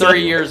Kylie is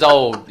 3 years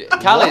old.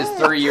 Kylie is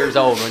 3 years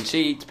old. When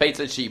she eats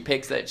pizza, she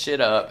picks that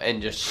shit up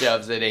and just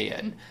shoves it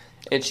in.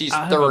 And she's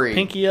I have a 3.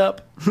 pinky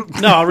up.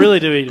 No, I really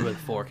do eat it with a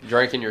fork.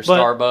 Drinking your But-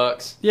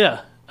 Starbucks.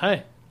 Yeah.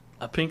 Hey,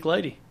 a pink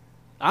lady.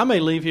 I may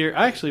leave here.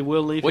 I actually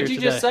will leave What'd here you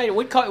today. just say?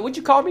 What'd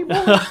you call me, boy?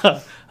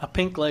 A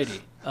pink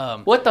lady.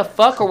 What the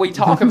fuck are we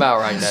talking about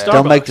right now? Starbucks.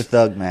 Don't make the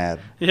thug mad.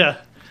 Yeah.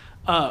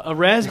 A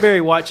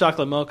raspberry white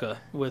chocolate mocha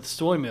with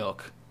soy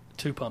milk,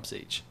 2 pumps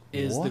each,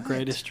 is the What?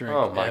 greatest drink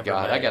Oh my ever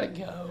god, made. I gotta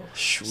go.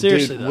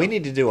 Seriously, Dude, though. we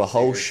need to do a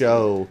whole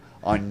show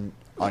on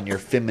your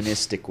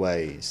feministic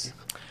ways.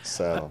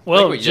 So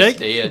Well, we just Jake,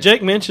 did.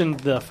 Jake mentioned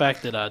the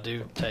fact that I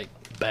do take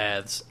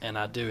baths and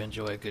I do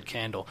enjoy a good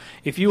candle.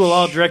 If you will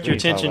all direct your We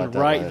can talk attention about that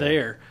right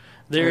later.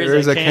 there There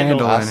is a candle.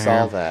 in I here.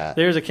 saw that.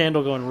 There's a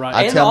candle going right.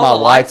 I And tell all my the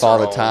lights wife all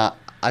are the on. time.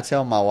 I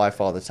tell my wife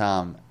all the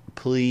time,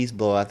 please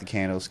blow out the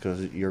candles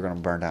because you're going to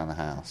burn down the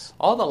house.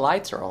 All the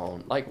lights are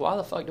on. Like, why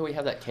the fuck do we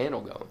have that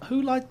candle going?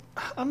 Who light?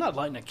 I'm not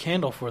lighting a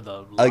candle for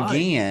the light.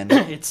 Again,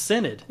 It's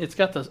scented. It's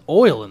got the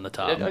oil in the It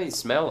top. doesn't even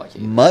smell like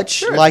it. much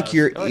Sure it like does.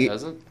 your No, it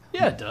doesn't.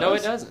 Yeah, it does. No,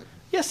 it doesn't.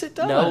 Yes, it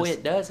does. No,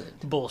 it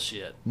doesn't.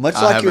 Bullshit. much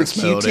I like your haven't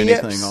smelled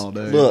Q-tips. anything all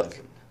day. Look,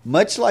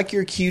 much like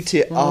your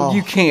Q-tip. Oh,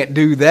 You can't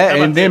do that How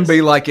about and then this?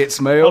 be like it Hold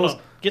smells. on.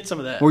 Get some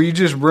of that. Well, you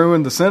just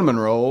ruined the cinnamon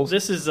rolls.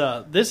 This is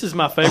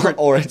my favorite.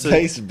 or it it's a-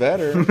 tastes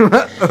better.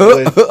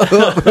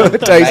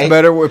 It tastes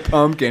better with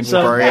pumpkin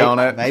So- spray on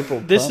it. Maple.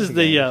 This is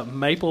pumpkin. the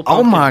maple. Oh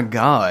Pumpkin my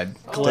god,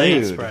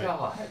 glaze Dude. spray.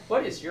 God,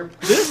 what is your...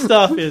 This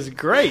stuff is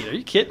great. Are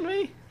you kidding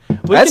me?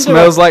 We that could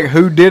smells like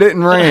who did it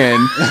and ran.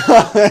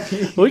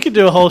 We could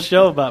do a whole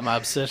show about my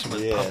obsession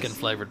with Yes. pumpkin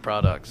flavored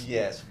products.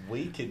 Yes,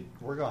 we could.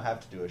 We're gonna have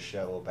to do a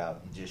show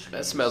about just.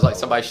 That smells like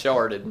somebody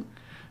sharded.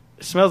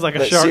 It smells like a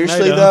But Sharknado.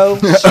 seriously though,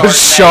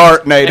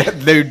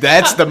 Sharknado, dude,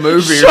 that's the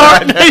movie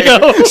right there.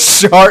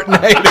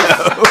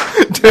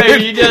 Sharknado,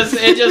 Dude, dude.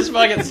 it just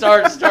fucking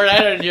started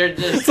out and you're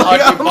just like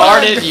you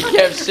farted, you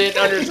kept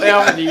shitting on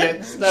yourself and you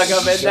get stuck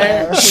up in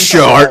there.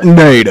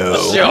 Sharknado.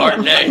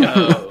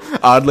 Sharknado.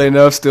 Oddly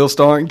enough, still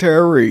starring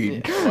Tara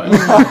Reid.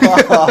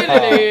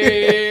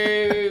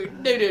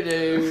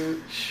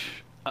 Do-do-do.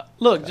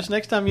 Look, just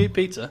next time you eat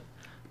pizza,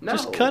 No,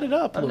 just cut it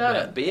up a I'm little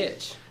not bit a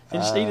bitch.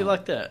 and just eat it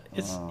like that.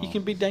 You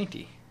can be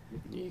dainty.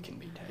 You can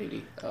be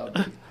dainty.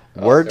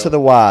 word to the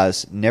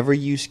wise: never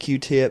use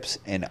Q-tips,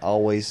 and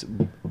always,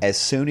 as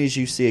soon as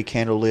you see a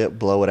candle lit,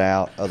 blow it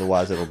out.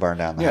 Otherwise, it'll burn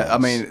down the house. Yeah, I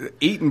mean,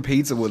 eating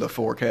pizza with a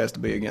fork has to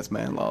be against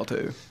man law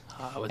too.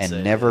 I would say.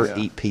 and never yeah.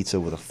 eat pizza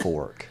with a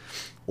fork,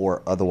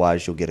 or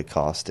otherwise you'll get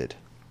accosted.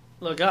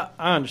 Look, I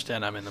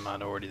understand I'm in the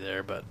minority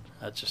there, but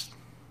that's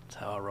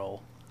how I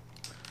roll.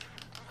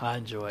 I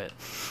enjoy it.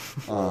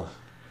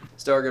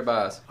 Star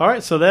goodbyes. All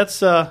right, so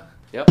that's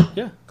Yep.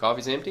 yeah.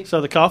 Coffee's empty. So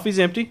the coffee's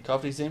empty.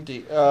 Coffee's empty.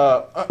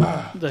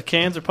 The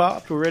cans are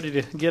popped. We're ready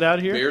to get out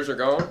of here. Beers are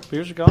gone.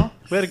 Beers are gone.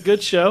 We had a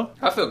good show.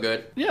 I feel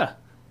good. Yeah.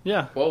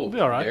 Whoa. We'll be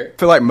all right. Derek. I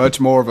feel like much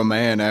more of a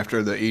man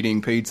after the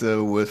eating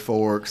pizza with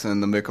forks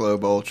and the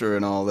Michelob Ultra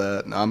and all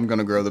that. I'm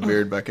gonna grow the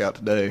beard back out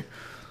today.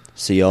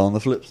 See y'all on the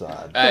flip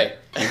side. Hey,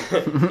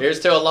 here's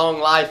to a long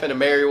life and a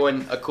merry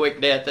one, a quick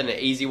death and an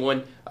easy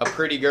one, a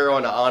pretty girl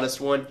and an honest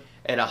one,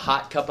 and a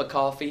hot cup of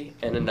coffee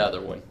and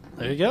another one.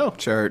 There you go.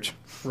 Church.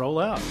 Roll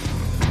out.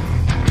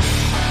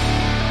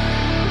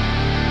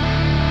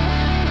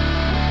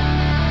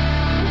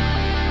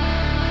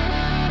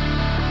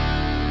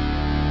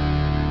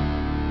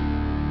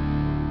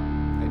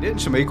 Hey, didn't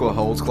Shamiqua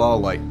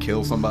Holtzclaw like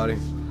kill somebody?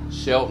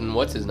 Shelton,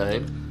 what's his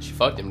name? She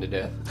fucked him to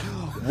death.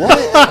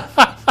 What?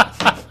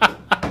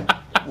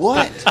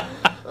 What?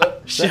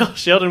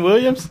 Sheldon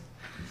Williams.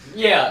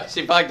 Yeah,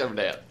 she fucked him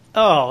to death.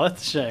 Oh,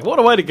 that's a shame. What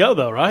a way to go,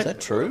 though, right? Is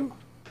that true?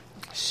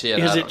 Shit.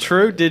 Is I it don't know.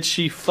 true? Did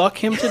she fuck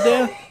him to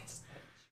death?